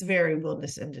like it's very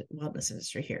wellness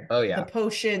industry here. Oh The yeah.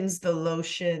 potions, the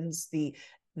lotions, the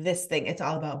this thing. It's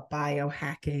all about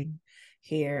biohacking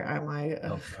here.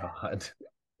 Oh God.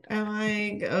 I'm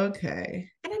like, okay.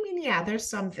 And I mean, yeah, there's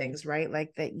some things, right?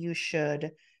 Like that you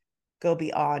should go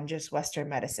beyond just Western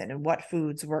medicine and what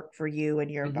foods work for you and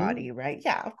your Hmm. body, right?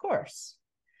 Yeah, of course.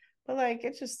 But like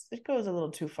it goes a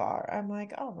little too far. I'm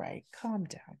like, all right, calm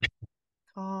down.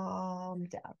 Calm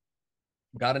down.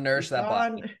 Gotta nourish We've that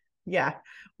body. gone, yeah,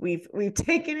 we've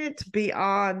taken it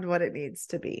beyond what it needs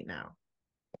to be now.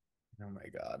 Oh my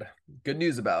God. Good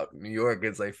news about New York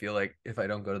is I feel like if I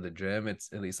don't go to the gym,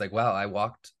 it's at least like, wow, I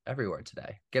walked everywhere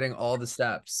today, getting all the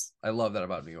steps. I love that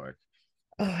about New York.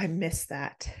 Oh, I miss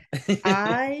that.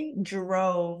 I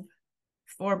drove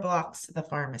 4 blocks to the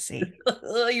pharmacy.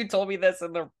 You told me this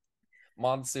in the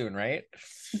monsoon, right?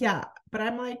 Yeah, but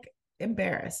I'm like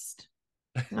embarrassed.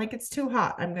 Like it's too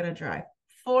hot. I'm gonna drive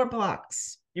 4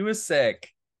 blocks. You was sick.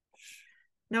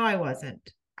 No, I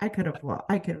wasn't. I could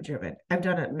have driven. I've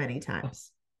done it many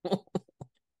times.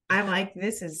 I'm like,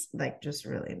 this is like just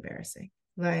really embarrassing.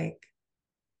 Like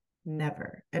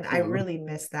never. And I Food. really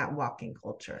miss that walking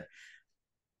culture.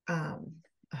 Um,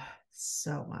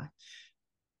 so much.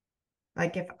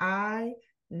 Like if I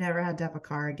never had to have a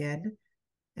car again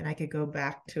and I could go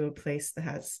back to a place that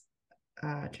has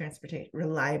transportation,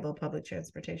 reliable public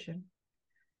transportation.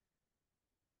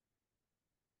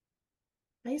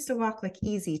 I used to walk like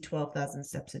easy 12,000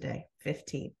 steps a day,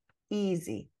 15.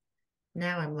 Easy.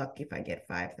 Now I'm lucky if I get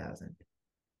 5,000,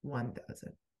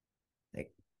 1,000.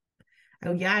 Like,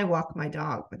 oh yeah, I walk my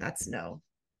dog, but that's no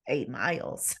 8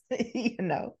 miles, you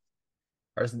know?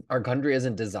 Our country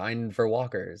isn't designed for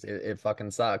walkers. It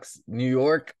fucking sucks. New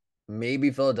York, maybe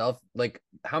Philadelphia. Like,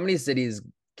 how many cities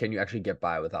can you actually get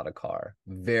by without a car?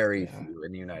 Very Yeah. few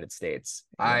in the United States.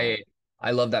 Yeah.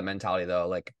 I love that mentality though.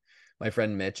 Like, my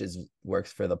friend Mitch is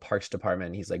works for the Parks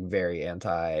Department. He's like very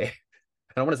anti. I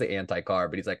don't want to say anti-car,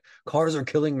 but he's like, cars are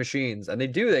killing machines, and they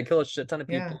do. They kill a shit ton of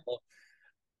Yeah. people.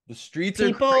 The streets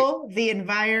are crazy. People, the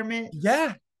environment,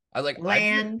 Yeah.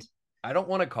 land. I don't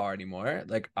want a car anymore.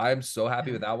 Like, I'm so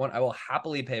happy with Yeah. that one. I will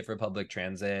happily pay for public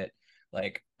transit.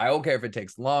 Like, I don't care if it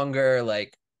takes longer.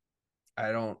 Like,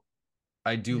 I don't Yeah.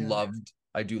 I do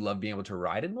love being able to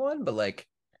ride in one, but like,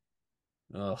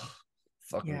 ugh,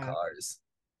 fucking Yeah. cars.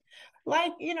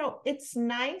 Like, it's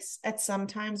nice at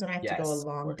sometimes when I have to go a Yes, of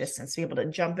long course. distance to be able to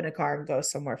jump in a car and go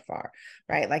somewhere far,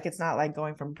 right? Like, it's not like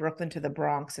going from Brooklyn to the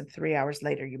Bronx and 3 hours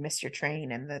later you miss your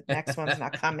train and the next one's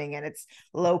not coming and it's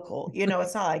local.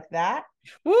 It's not like that.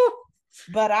 Woo!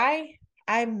 But I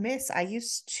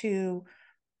used to,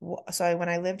 so when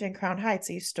I lived in Crown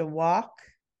Heights, I used to walk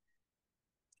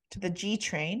to the G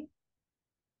train,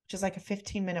 which is like a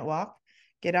 15-minute walk,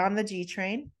 get on the G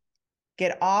train,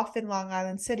 get off in Long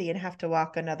Island City and have to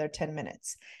walk another 10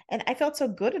 minutes. And I felt so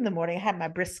good in the morning. I had my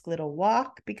brisk little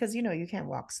walk because you can't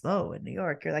walk slow in New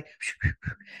York. You're like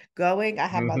going. I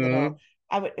had my Mm-hmm. little,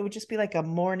 it would just be like a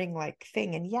morning like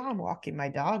thing. And yeah, I'm walking my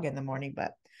dog in the morning,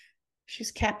 but she's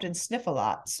Captain Sniff a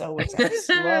lot. So it's like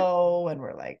slow and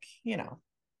we're like, it's not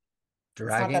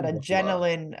that Dragging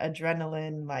Bella.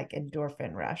 adrenaline like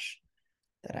endorphin rush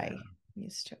that Yeah. I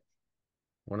used to.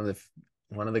 One of the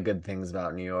one of the good things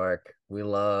about New York, we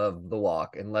love the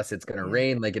walk, unless it's gonna Yeah.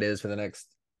 rain like it is for the next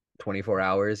 24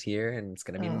 hours here, and it's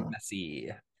gonna be Oh,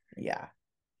 messy. yeah.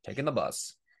 Taking the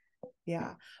bus.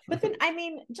 Yeah. But then, I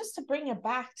mean, just to bring it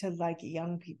back to like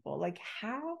young people, like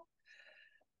how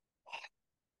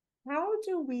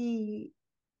do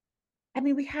I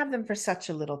mean, we have them for such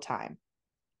a little time.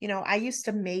 I used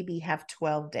to maybe have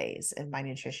 12 days in my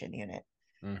nutrition unit.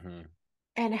 Mm-hmm.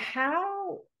 And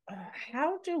how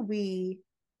do we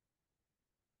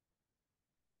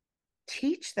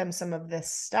teach them some of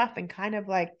this stuff and kind of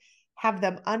like have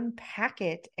them unpack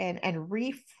it and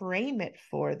reframe it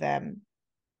for them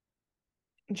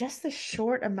in just the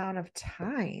short amount of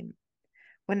time?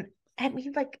 When I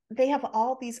mean, like, they have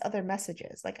all these other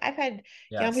messages. Like, I've had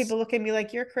young Yes. people look at me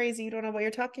like, you're crazy, you don't know what you're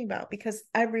talking about, because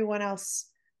everyone else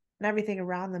and everything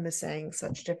around them is saying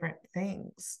such different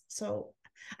things. So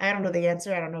I don't know the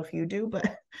answer. I don't know if you do,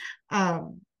 but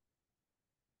um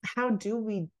how do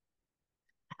we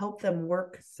help them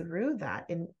work through that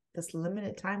in this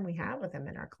limited time we have with them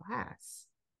in our class?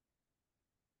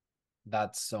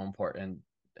 That's so important.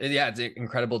 Yeah, it's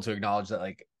incredible to acknowledge that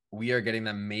like we are getting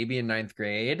them maybe in ninth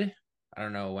grade. I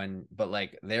don't know when, but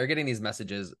like they're getting these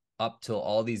messages up till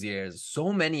all these years,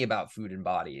 so many about food and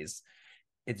bodies.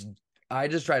 It's I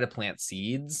just try to plant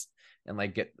seeds and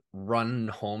like get run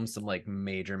home some like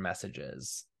major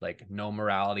messages, like no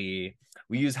morality.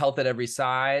 We use health at every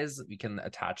size. We can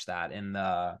attach that in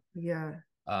Yeah.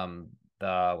 um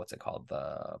the what's it called?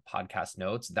 The podcast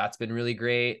notes. That's been really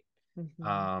great. Mm-hmm.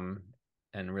 um,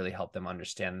 and really help them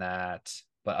understand that.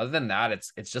 But other than that,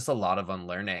 it's just a lot of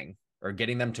unlearning or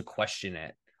getting them to question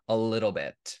it a little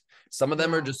bit. Some of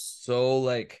them are Yeah. just so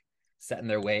like set in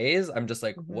their ways. I'm just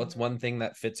like, Mm-hmm. what's one thing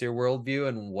that fits your worldview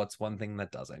and what's one thing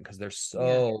that doesn't? Because they're Yeah.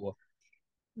 so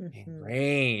Mm-hmm.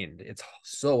 ingrained. It's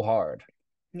so hard.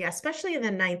 Yeah, especially in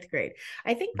the ninth grade.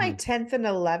 I think by Mhm. 10th and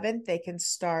 11th, they can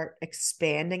start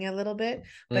expanding a little bit.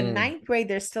 But Mm, ninth grade,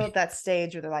 they're still at that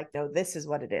stage where they're like, no, this is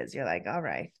what it is. You're like, all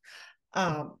right.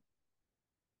 Um,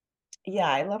 yeah,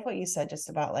 I love what you said just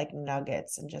about like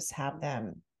nuggets and just have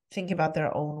them think about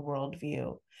their own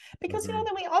worldview. Because, mhm.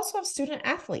 then we also have student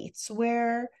athletes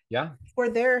where Yeah. for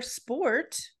their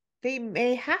sport, they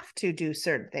may have to do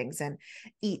certain things and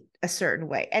eat a certain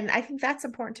way. And I think that's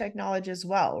important to acknowledge as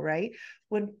well, right?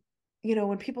 When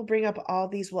when people bring up all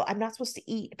these, well, I'm not supposed to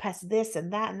eat past this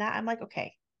and that, I'm like,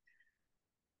 okay,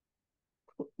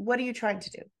 what are you trying to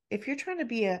do? If you're trying to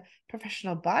be a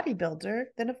professional bodybuilder,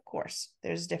 then of course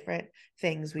there's different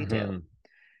things we do.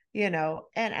 Mhm.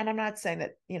 And I'm not saying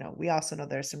that, we also know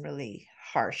there's some really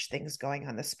harsh things going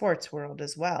on in the sports world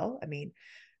as well. I mean,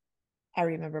 I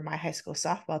remember my high school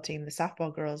softball team, the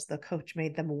softball girls, the coach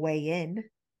made them weigh in.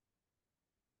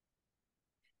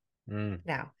 Mm.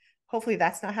 Now, hopefully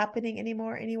that's not happening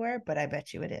anymore anywhere, but I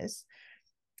bet you it is.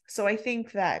 So I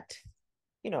think that,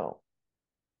 you know,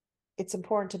 it's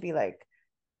important to be like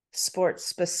sports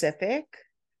specific,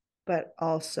 but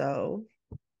also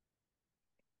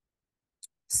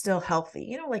still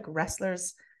healthy. Like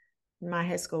wrestlers, my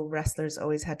high school wrestlers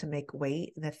always had to make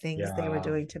weight. And the things they were Yeah.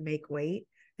 doing to make weight,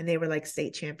 and they were like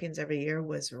state champions every year,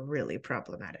 was really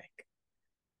problematic.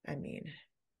 I mean,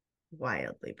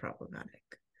 wildly problematic.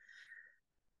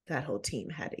 That whole team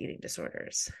had eating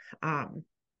disorders. Um,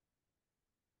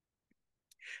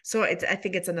 so I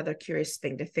think it's another curious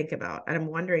thing to think about. And I'm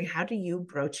wondering, how do you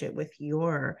broach it with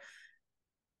your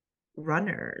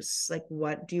runners? Like,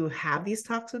 what do you have these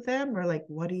talks with them, or like,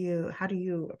 how do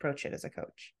you approach it as a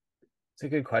coach? It's a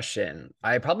good question.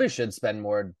 I probably should spend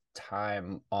more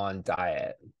time on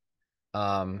diet.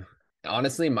 Um,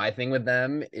 Honestly, my thing with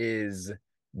them is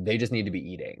they just need to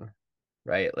be eating,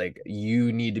 right? Like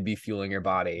you need to be fueling your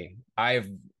body. I've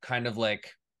kind of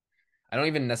like I don't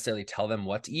even necessarily tell them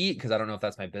what to eat because I don't know if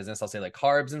that's my business. I'll say like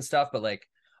carbs and stuff, but like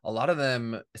a lot of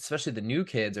them, especially the new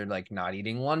kids, are like not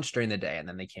eating lunch during the day and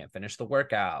then they can't finish the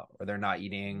workout, or they're not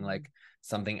eating like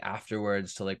something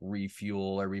afterwards to like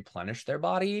refuel or replenish their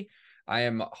body. I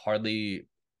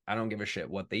don't give a shit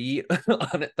what they eat.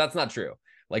 That's not true.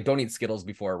 Like, don't eat Skittles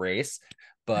before a race,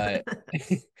 but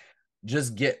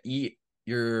just eat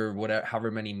your whatever,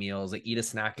 however many meals, like eat a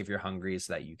snack if you're hungry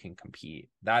so that you can compete.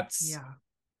 That's Yeah.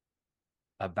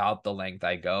 about the length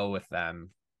I go with them.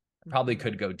 I probably Mm-hmm.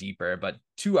 could go deeper, but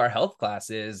to our health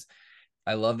classes,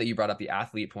 I love that you brought up the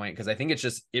athlete point because I think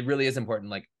it really is important.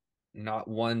 Like, not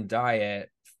one diet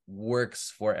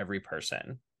works for every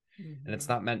person, and it's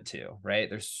Mm-hmm. not meant to, right?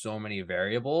 There's so many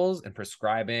variables, and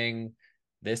prescribing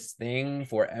this thing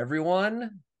for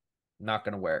everyone, not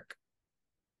going to work.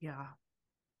 Yeah,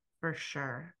 for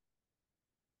sure.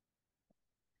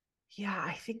 Yeah,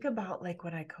 I think about like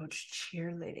when I coach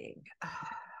cheerleading.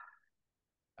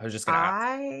 I was just going to ask.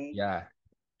 I Yeah.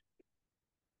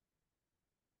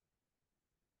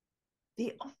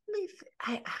 the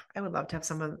only I would love to have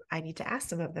someone. I need to ask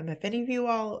some of them. If any of you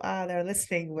all that are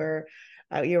listening were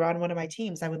you're on one of my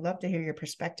teams, I would love to hear your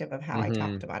perspective of how I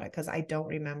talked Mm-hmm. about it, because I don't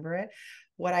remember it.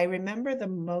 What I remember the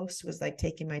most was like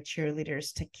taking my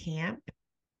cheerleaders to camp,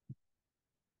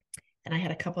 and I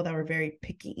had a couple that were very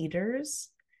picky eaters,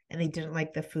 and they didn't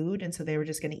like the food, and so they were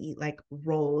just going to eat like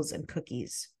rolls and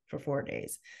cookies for 4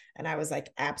 days. And I was like,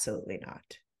 absolutely not.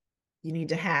 You need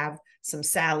to have some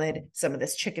salad, some of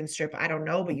this chicken strip. I don't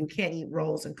know, but you can't eat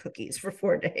rolls and cookies for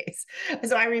 4 days.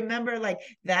 So I remember like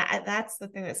that's the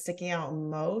thing that's sticking out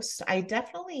most. I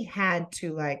definitely had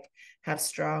to like have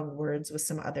strong words with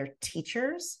some other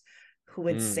teachers who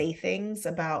would Mm. say things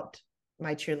about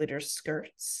my cheerleader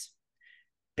skirts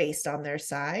based on their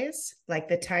size. Like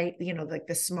the tight, like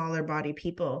the smaller body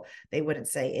people, they wouldn't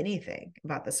say anything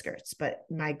about the skirts, but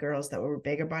my girls that were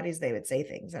bigger bodies, they would say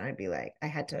things, and I'd be like, I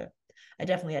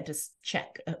definitely had to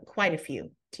check quite a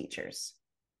few teachers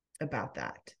about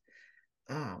that.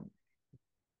 um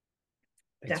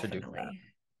Thanks for doing that. Definitely.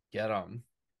 Get them.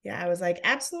 Yeah, I was like,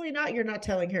 absolutely not, you're not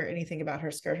telling her anything about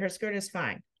her skirt is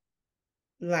fine.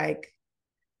 Like,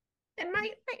 and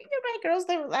my girls,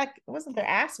 they were like, it wasn't their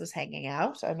ass was hanging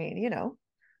out, I mean,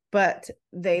 but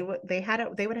they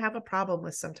would have a problem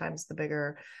with sometimes the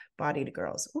bigger bodied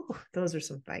girls. Ooh, those are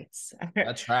some fights.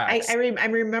 That tracks.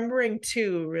 I'm remembering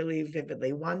two really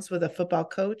vividly. Once with a football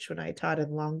coach when I taught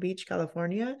in Long Beach,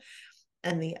 California,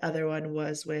 and the other one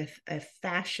was with a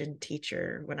fashion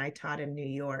teacher when I taught in New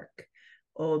York,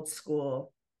 old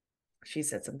school. She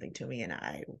said something to me, and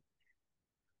I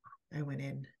went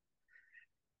in.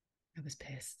 I was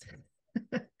pissed.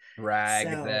 So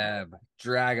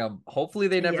Drag them. Hopefully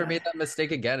they never yeah, made that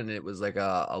mistake again and it was like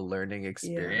a learning yeah,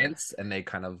 experience and they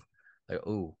kind of like,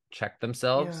 oh, check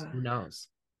themselves. yeah. Who knows?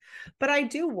 But I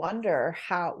do wonder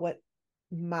what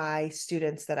my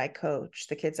students that I coach,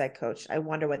 the kids I coached, I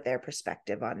wonder what their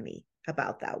perspective on me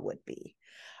about that would be.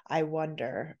 I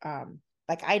wonder,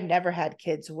 like I never had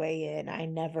kids weigh in.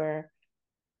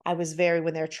 I was very,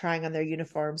 when they're trying on their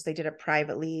uniforms, they did it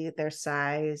privately, their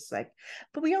size, like,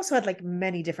 but we also had like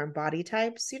many different body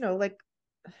types, like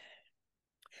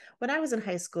when I was in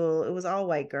high school, it was all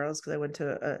white girls because I went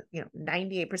to a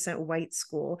 98% white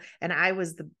school, and I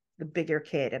was the bigger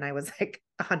kid, and I was like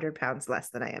 100 pounds less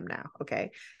than I am now.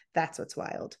 Okay, that's what's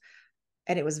wild,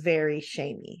 and it was very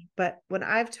shamey. But when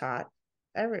I've taught,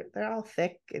 they're all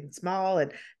thick and small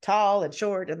and tall and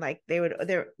short, and like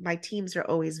my teams are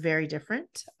always very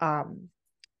different.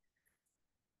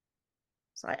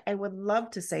 So I would love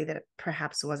to say that it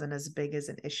perhaps wasn't as big as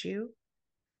an issue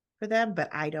for them, but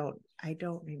I don't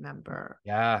remember.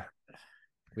 Yeah,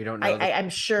 we don't know I'm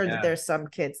sure that yeah. there's some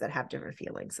kids that have different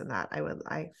feelings than that. I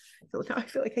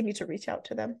feel like I need to reach out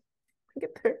to them and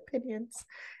get their opinions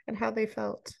and how they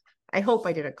felt. I hope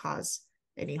I didn't cause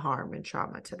any harm and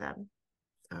trauma to them.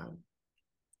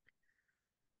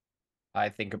 I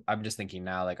think I'm just thinking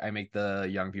now, like I make the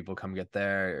young people come get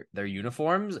their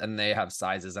uniforms and they have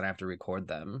sizes and I have to record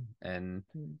them. And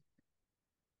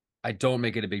I don't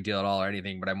make it a big deal at all or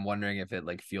anything, but I'm wondering if it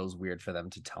like feels weird for them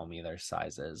to tell me their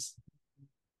sizes.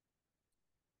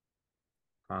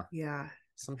 Huh. Yeah.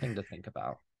 Something to think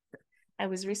about. I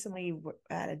was recently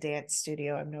at a dance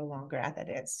studio. I'm no longer at the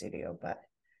dance studio, but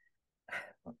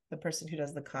the person who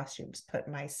does the costumes put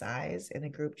my size in a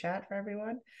group chat for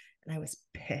everyone, and I was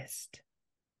pissed.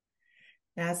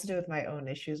 It has to do with my own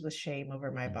issues with shame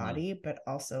over my body, but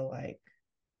also like,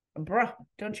 bruh,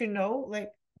 don't you know? Like,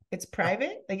 it's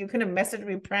private. Like, you could have messaged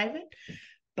me private,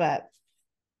 but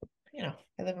you know,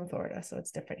 I live in Florida, so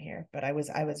it's different here. But I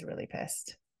was really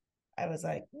pissed. I was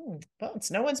like, well, it's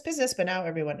no one's business, but now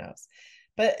everyone knows.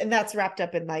 And that's wrapped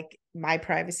up in like my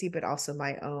privacy, but also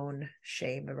my own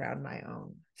shame around my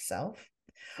own self,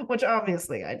 which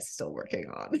obviously I'm still working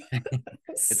on.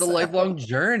 It's a lifelong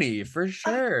journey for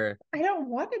sure. I don't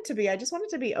want it to be. I just want it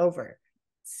to be over.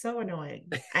 So annoying.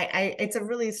 It's a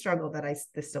really struggle that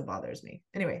this still bothers me.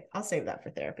 Anyway, I'll save that for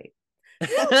therapy.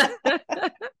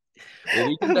 Well,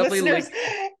 we can definitely listeners,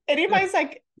 any of my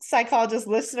psychologist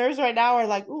listeners right now are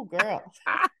like, "Ooh, girl,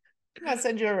 I'm gonna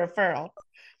send you a referral."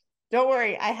 Don't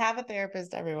worry, I have a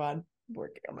therapist. Everyone, I'm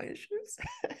working on my issues.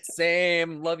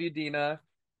 Same, love you, Dina.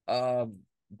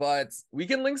 But we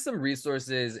can link some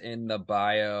resources in the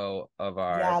bio of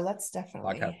our let's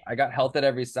definitely podcast. I got Health at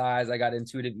Every Size. I got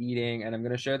Intuitive Eating, and I'm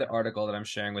going to share the article that I'm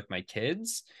sharing with my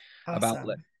kids about.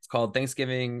 It's called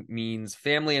Thanksgiving Means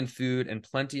Family and Food and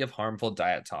Plenty of Harmful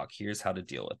Diet Talk. Here's how to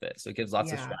deal with it. So it gives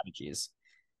lots of strategies.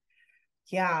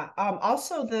 Yeah.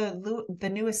 Also the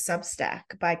newest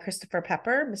Substack by Christopher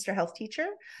Pepper, Mr. Health Teacher.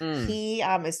 He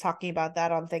is talking about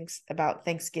that on about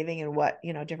Thanksgiving and what,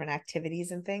 different activities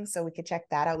and things. So we could check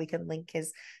that out. We can link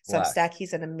his Substack.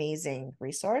 He's an amazing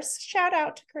resource. Shout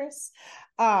out to Chris.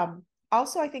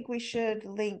 Also, I think we should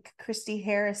link Christy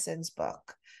Harrison's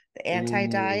book, The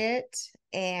Anti-Diet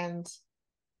and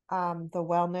the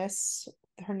Wellness,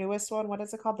 her newest one. What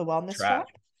is it called? The Wellness Trap.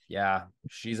 Yeah,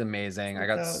 she's amazing. I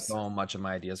got so much of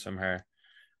my ideas from her.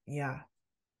 Yeah.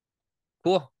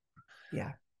 Cool.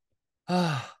 Yeah.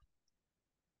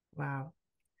 Wow.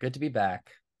 Good to be back.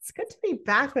 It's good to be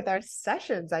back with our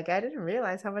sessions. Like, I didn't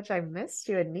realize how much I missed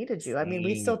you and needed you. I mean,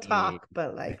 we still talk,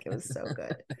 but like, it was so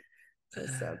good. It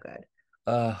was so good.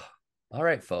 All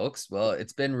right, folks. Well,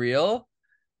 it's been real.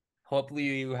 Hopefully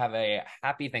you have a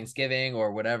happy Thanksgiving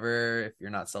or whatever if you're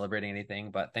not celebrating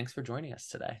anything, but thanks for joining us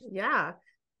today. Yeah.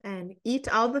 And eat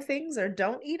all the things or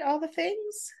don't eat all the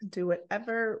things. Do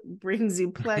whatever brings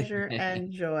you pleasure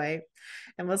and joy.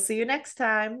 And we'll see you next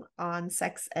time on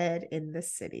Sex Ed in the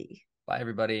City. Bye,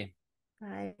 everybody.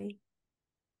 Bye.